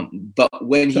 But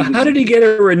when how did he get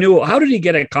a renewal? How did he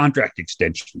get a contract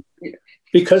extension?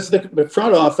 Because the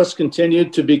front office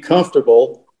continued to be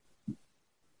comfortable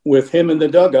with him in the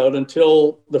dugout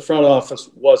until the front office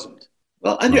wasn't.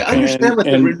 Well, understand what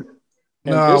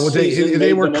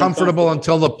they were comfortable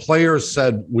until the players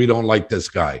said, we don't like this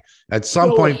guy. At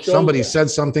some point, somebody said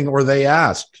something or they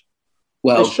asked.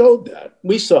 Well, they showed that.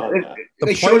 We saw that.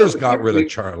 The players got rid of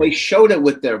Charlie. They showed it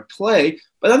with their play,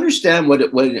 but understand what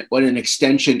an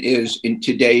extension is in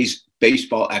today's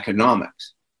baseball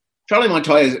economics. Charlie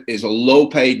Montoyo is a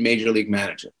low-paid major league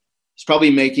manager. He's probably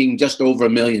making just over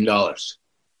 $1 million.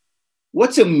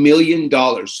 What's $1 million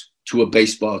to a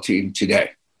baseball team today?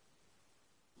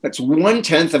 That's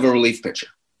 1/10 of a relief pitcher.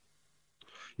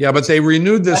 Yeah, but they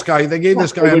renewed this guy. They gave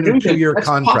this guy a new 2-year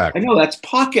contract. I know that's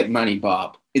pocket money,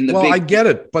 Bob. I get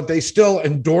it, but they still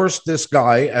endorsed this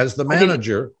guy as the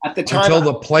manager at the time, until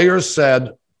the players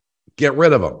said, get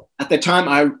rid of him. At the time,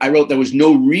 I wrote there was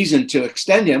no reason to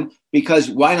extend him, because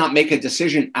why not make a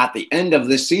decision at the end of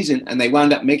this season? And they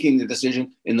wound up making the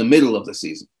decision in the middle of the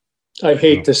season. I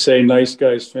hate to say nice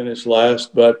guys finish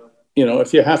last, but,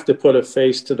 if you have to put a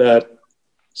face to that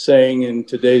saying in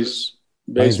today's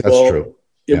baseball, that's true.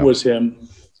 It was him.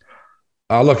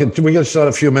 Look, we got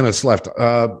a few minutes left.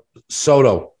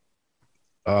 Soto,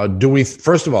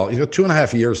 first of all, he's got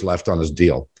 2.5 years left on his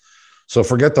deal. So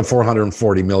forget the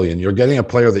 $440 million. You're getting a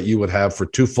player that you would have for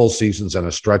 2 full seasons and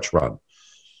a stretch run,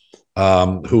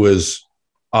 who is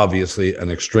obviously an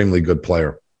extremely good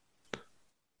player.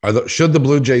 Should the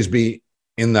Blue Jays be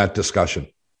in that discussion?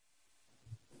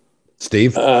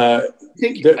 Steve? Sorry,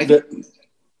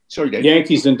 Dave.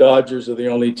 Yankees and Dodgers are the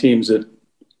only teams that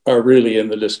are really in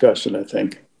the discussion, I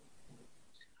think.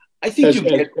 I think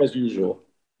as usual.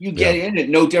 You get in it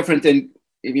no different than,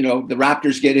 you know, the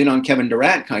Raptors get in on Kevin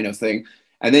Durant kind of thing.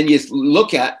 And then you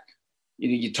look at, you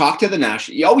know, you talk to the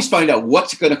national, you always find out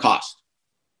what's it going to cost.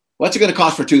 What's it going to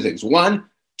cost for two things? One,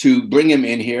 to bring him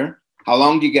in here. How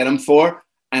long do you get him for?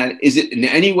 And is it in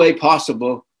any way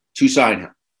possible to sign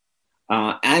him?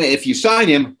 And if you sign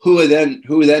him, who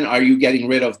then are you getting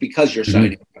rid of because you're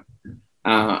signing him?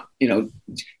 You know,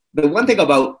 the one thing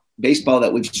about baseball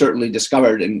that we've certainly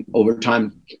discovered and over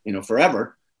time, you know,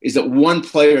 forever, is that one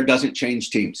player doesn't change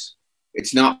teams.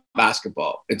 It's not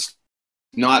basketball. It's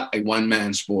not a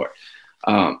one-man sport.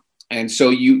 And so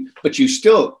you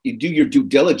do your due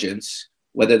diligence,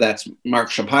 whether that's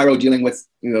Mark Shapiro dealing with,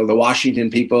 you know, the Washington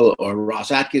people or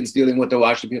Ross Atkins dealing with the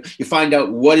Washington people. You find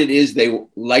out what it is they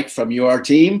like from your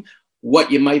team,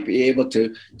 what you might be able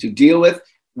to deal with.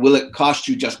 Will it cost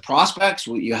you just prospects?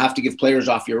 Will you have to give players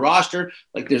off your roster?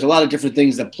 Like, there's a lot of different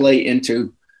things that play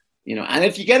into, you know, and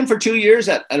if you get them for 2 years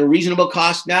at a reasonable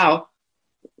cost now,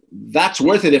 that's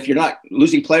worth it if you're not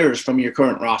losing players from your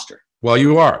current roster. Well,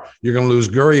 you are. You're going to lose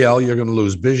Gurriel, you're going to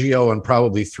lose Biggio, and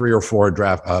probably 3 or 4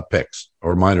 draft picks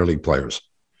or minor league players.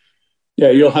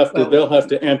 Yeah, they'll have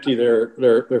to empty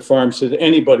their farms.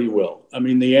 Anybody will. I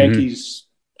mean, the Yankees'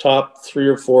 top 3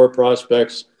 or 4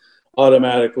 prospects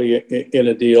automatically in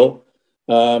a deal.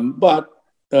 But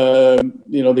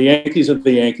you know, the Yankees are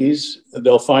the Yankees.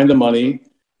 They'll find the money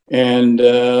and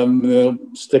they'll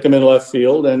stick them in left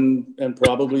field and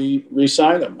probably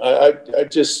re-sign them. I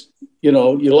just, you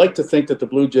know, you like to think that the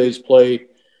Blue Jays play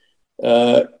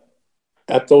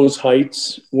at those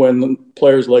heights when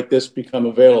players like this become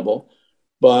available.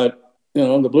 But, you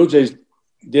know, the Blue Jays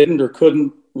didn't or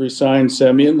couldn't re-sign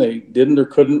Semien. They didn't or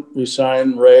couldn't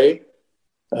re-sign Ray.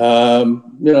 You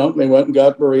know, they went and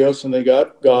got Barrios and they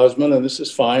got Gausman, and this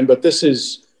is fine. But this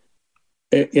is,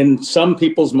 in some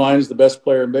people's minds, the best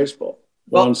player in baseball,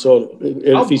 Juan Soto.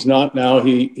 If he's not now,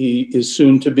 he is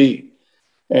soon to be.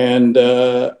 And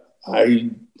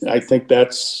I think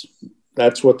that's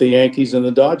what the Yankees and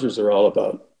the Dodgers are all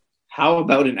about. How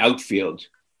about an outfield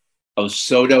of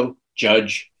Soto,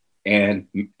 Judge, and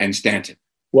Stanton?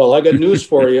 Well, I got news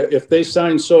for you. If they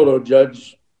sign Soto,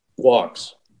 Judge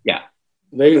walks. Yeah.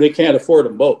 They can't afford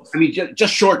them both. I mean,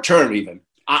 just short term, even.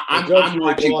 I'm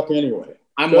watching. Walk anyway.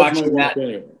 I'm watching that.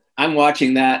 Anyway. I'm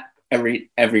watching that every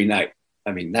night.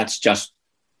 I mean, that's just,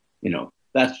 you know,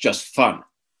 that's just fun.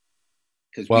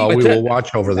 Well, we will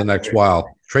watch over the next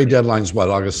while. Trade deadline's what,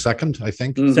 August 2nd, I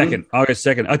think? Mm-hmm. August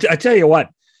 2nd. I tell you what.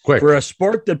 Quick. For a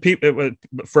sport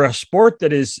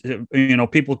that is, you know,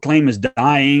 people claim is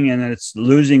dying and it's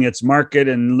losing its market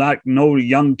and no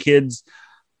young kids,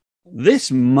 this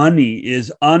money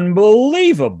is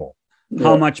unbelievable. Yeah.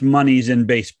 How much money is in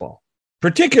baseball,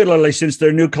 particularly since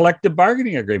their new collective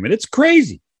bargaining agreement. It's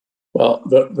crazy. Well,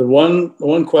 the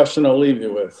one question I'll leave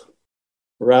you with,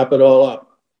 wrap it all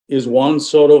up, is Juan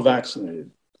Soto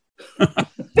vaccinated?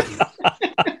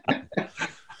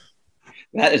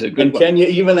 That is a good one. Can you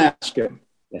even ask him?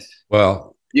 Yes.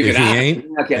 Well, if he ain't,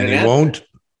 and he won't,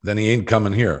 then he ain't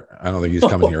coming here. I don't think he's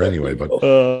coming here anyway, but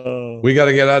we got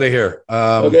to get out of here.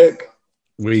 Okay.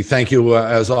 We thank you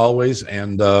as always.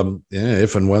 And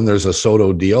if and when there's a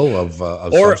Soto deal or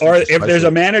if there's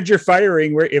a manager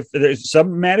firing, where if there's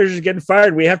some managers getting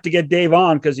fired, we have to get Dave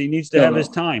on because he needs to have his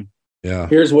time. Yeah.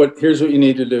 Here's what you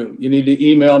need to do. You need to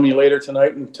email me later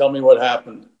tonight and tell me what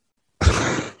happened.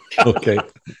 Okay.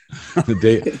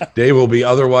 Dave will be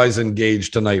otherwise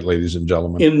engaged tonight, ladies and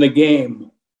gentlemen. In the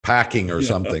game. Packing or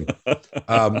something.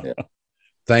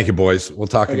 Thank you, boys. We'll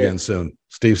talk again soon.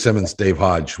 Steve Simmons, Dave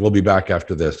Hodge. We'll be back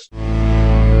after this. We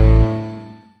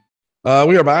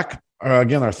are back.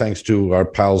 Again, our thanks to our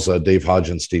pals, Dave Hodge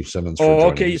and Steve Simmons.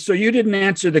 Okay. So you didn't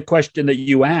answer the question that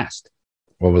you asked.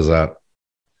 What was that?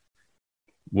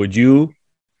 Would you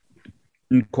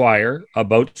inquire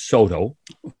about Soto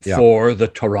for the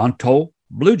Toronto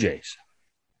Blue Jays?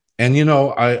 And, you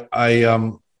know, I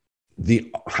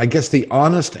guess the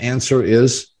honest answer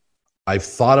is I've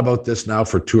thought about this now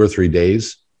for 2 or 3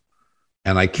 days,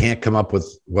 and I can't come up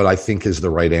with what I think is the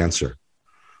right answer.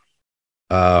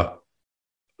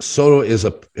 Soto is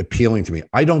appealing to me.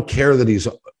 I don't care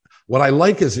that what I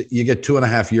like is you get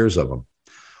 2.5 years of him.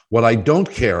 What I don't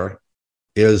care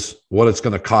is what it's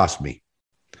going to cost me.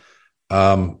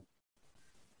 And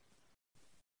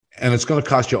it's going to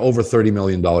cost you over $30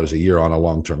 million a year on a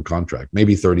long-term contract,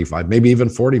 maybe 35, maybe even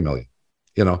 40 million.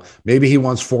 You know, maybe he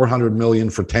wants $400 million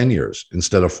for 10 years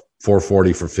instead of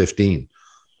 $440 for 15.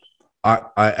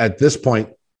 At this point,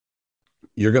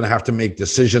 you're going to have to make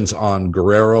decisions on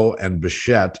Guerrero and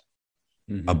Bichette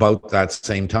about that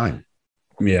same time.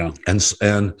 Yeah. And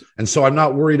so I'm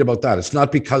not worried about that. It's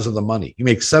not because of the money. You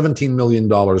make $17 million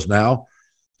now.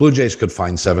 Blue Jays could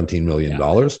find $17 million.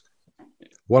 Yeah.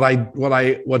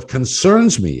 What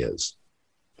concerns me is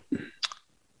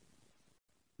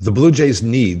the Blue Jays'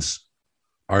 needs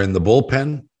are in the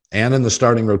bullpen and in the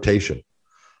starting rotation.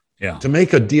 Yeah. To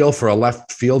make a deal for a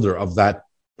left fielder of that,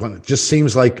 it just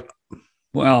seems like,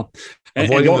 well, and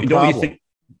don't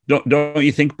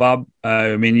you think, Bob?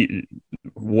 I mean,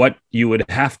 what you would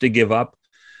have to give up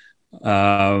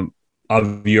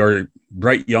of your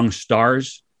bright young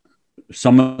stars,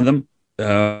 some of them,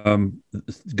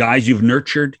 guys you've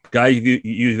nurtured, guys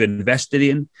you've invested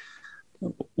in,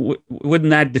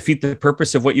 wouldn't that defeat the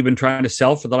purpose of what you've been trying to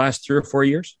sell for the last 3 or 4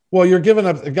 years? Well, you're giving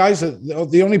up guys that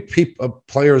the only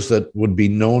players that would be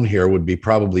known here would be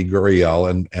probably Gurriel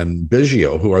and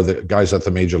Biggio, who are the guys at the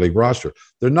major league roster.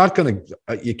 They're not going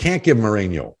to. You can't give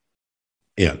Moreno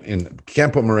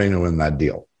can't put Moreno in that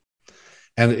deal.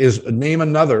 And name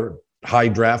another high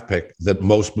draft pick that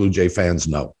most Blue Jay fans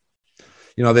know.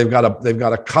 You know, they've got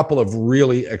a couple of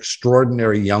really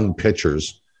extraordinary young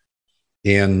pitchers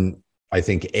in, I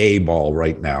think, A ball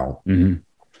right now.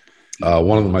 Mm-hmm.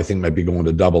 One of them, I think, might be going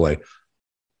to Double-A.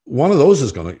 One of those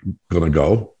is going to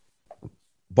go.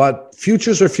 But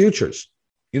futures are futures.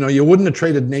 You know, you wouldn't have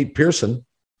traded Nate Pearson,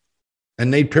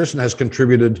 and Nate Pearson has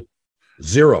contributed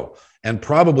 0, and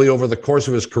probably over the course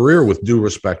of his career, with due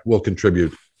respect, will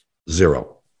contribute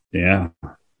 0. Yeah.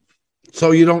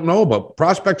 So you don't know about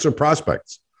prospects or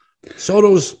prospects.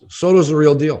 Soto's the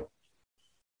real deal.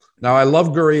 Now, I love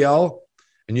Gurriel.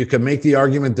 And you can make the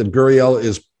argument that Gurriel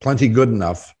is plenty good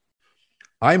enough.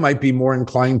 I might be more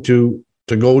inclined to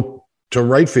go to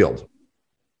right field.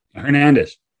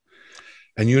 Hernandez.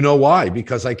 And you know why?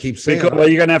 Because I keep saying, well,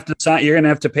 you're gonna have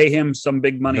to pay him some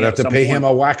big money. You have to pay him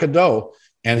a whack of dough,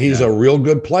 and he's a real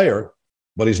good player,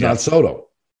 but he's not Soto.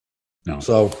 No.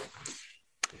 So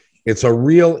it's a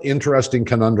real interesting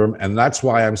conundrum, and that's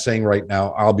why I'm saying right now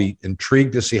I'll be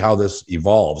intrigued to see how this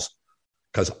evolves.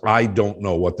 Because I don't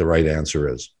know what the right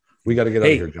answer is. We got to get out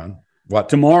of here, John. What?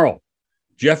 Tomorrow,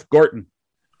 Jeff Gorton,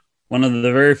 one of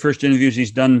the very first interviews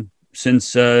he's done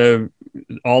since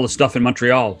all the stuff in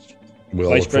Montreal.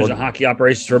 Vice President of Hockey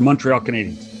Operations for Montreal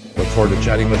Canadiens. Look forward to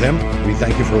chatting with him. We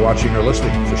thank you for watching or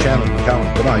listening. For Shannon,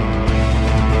 Cowan, good night.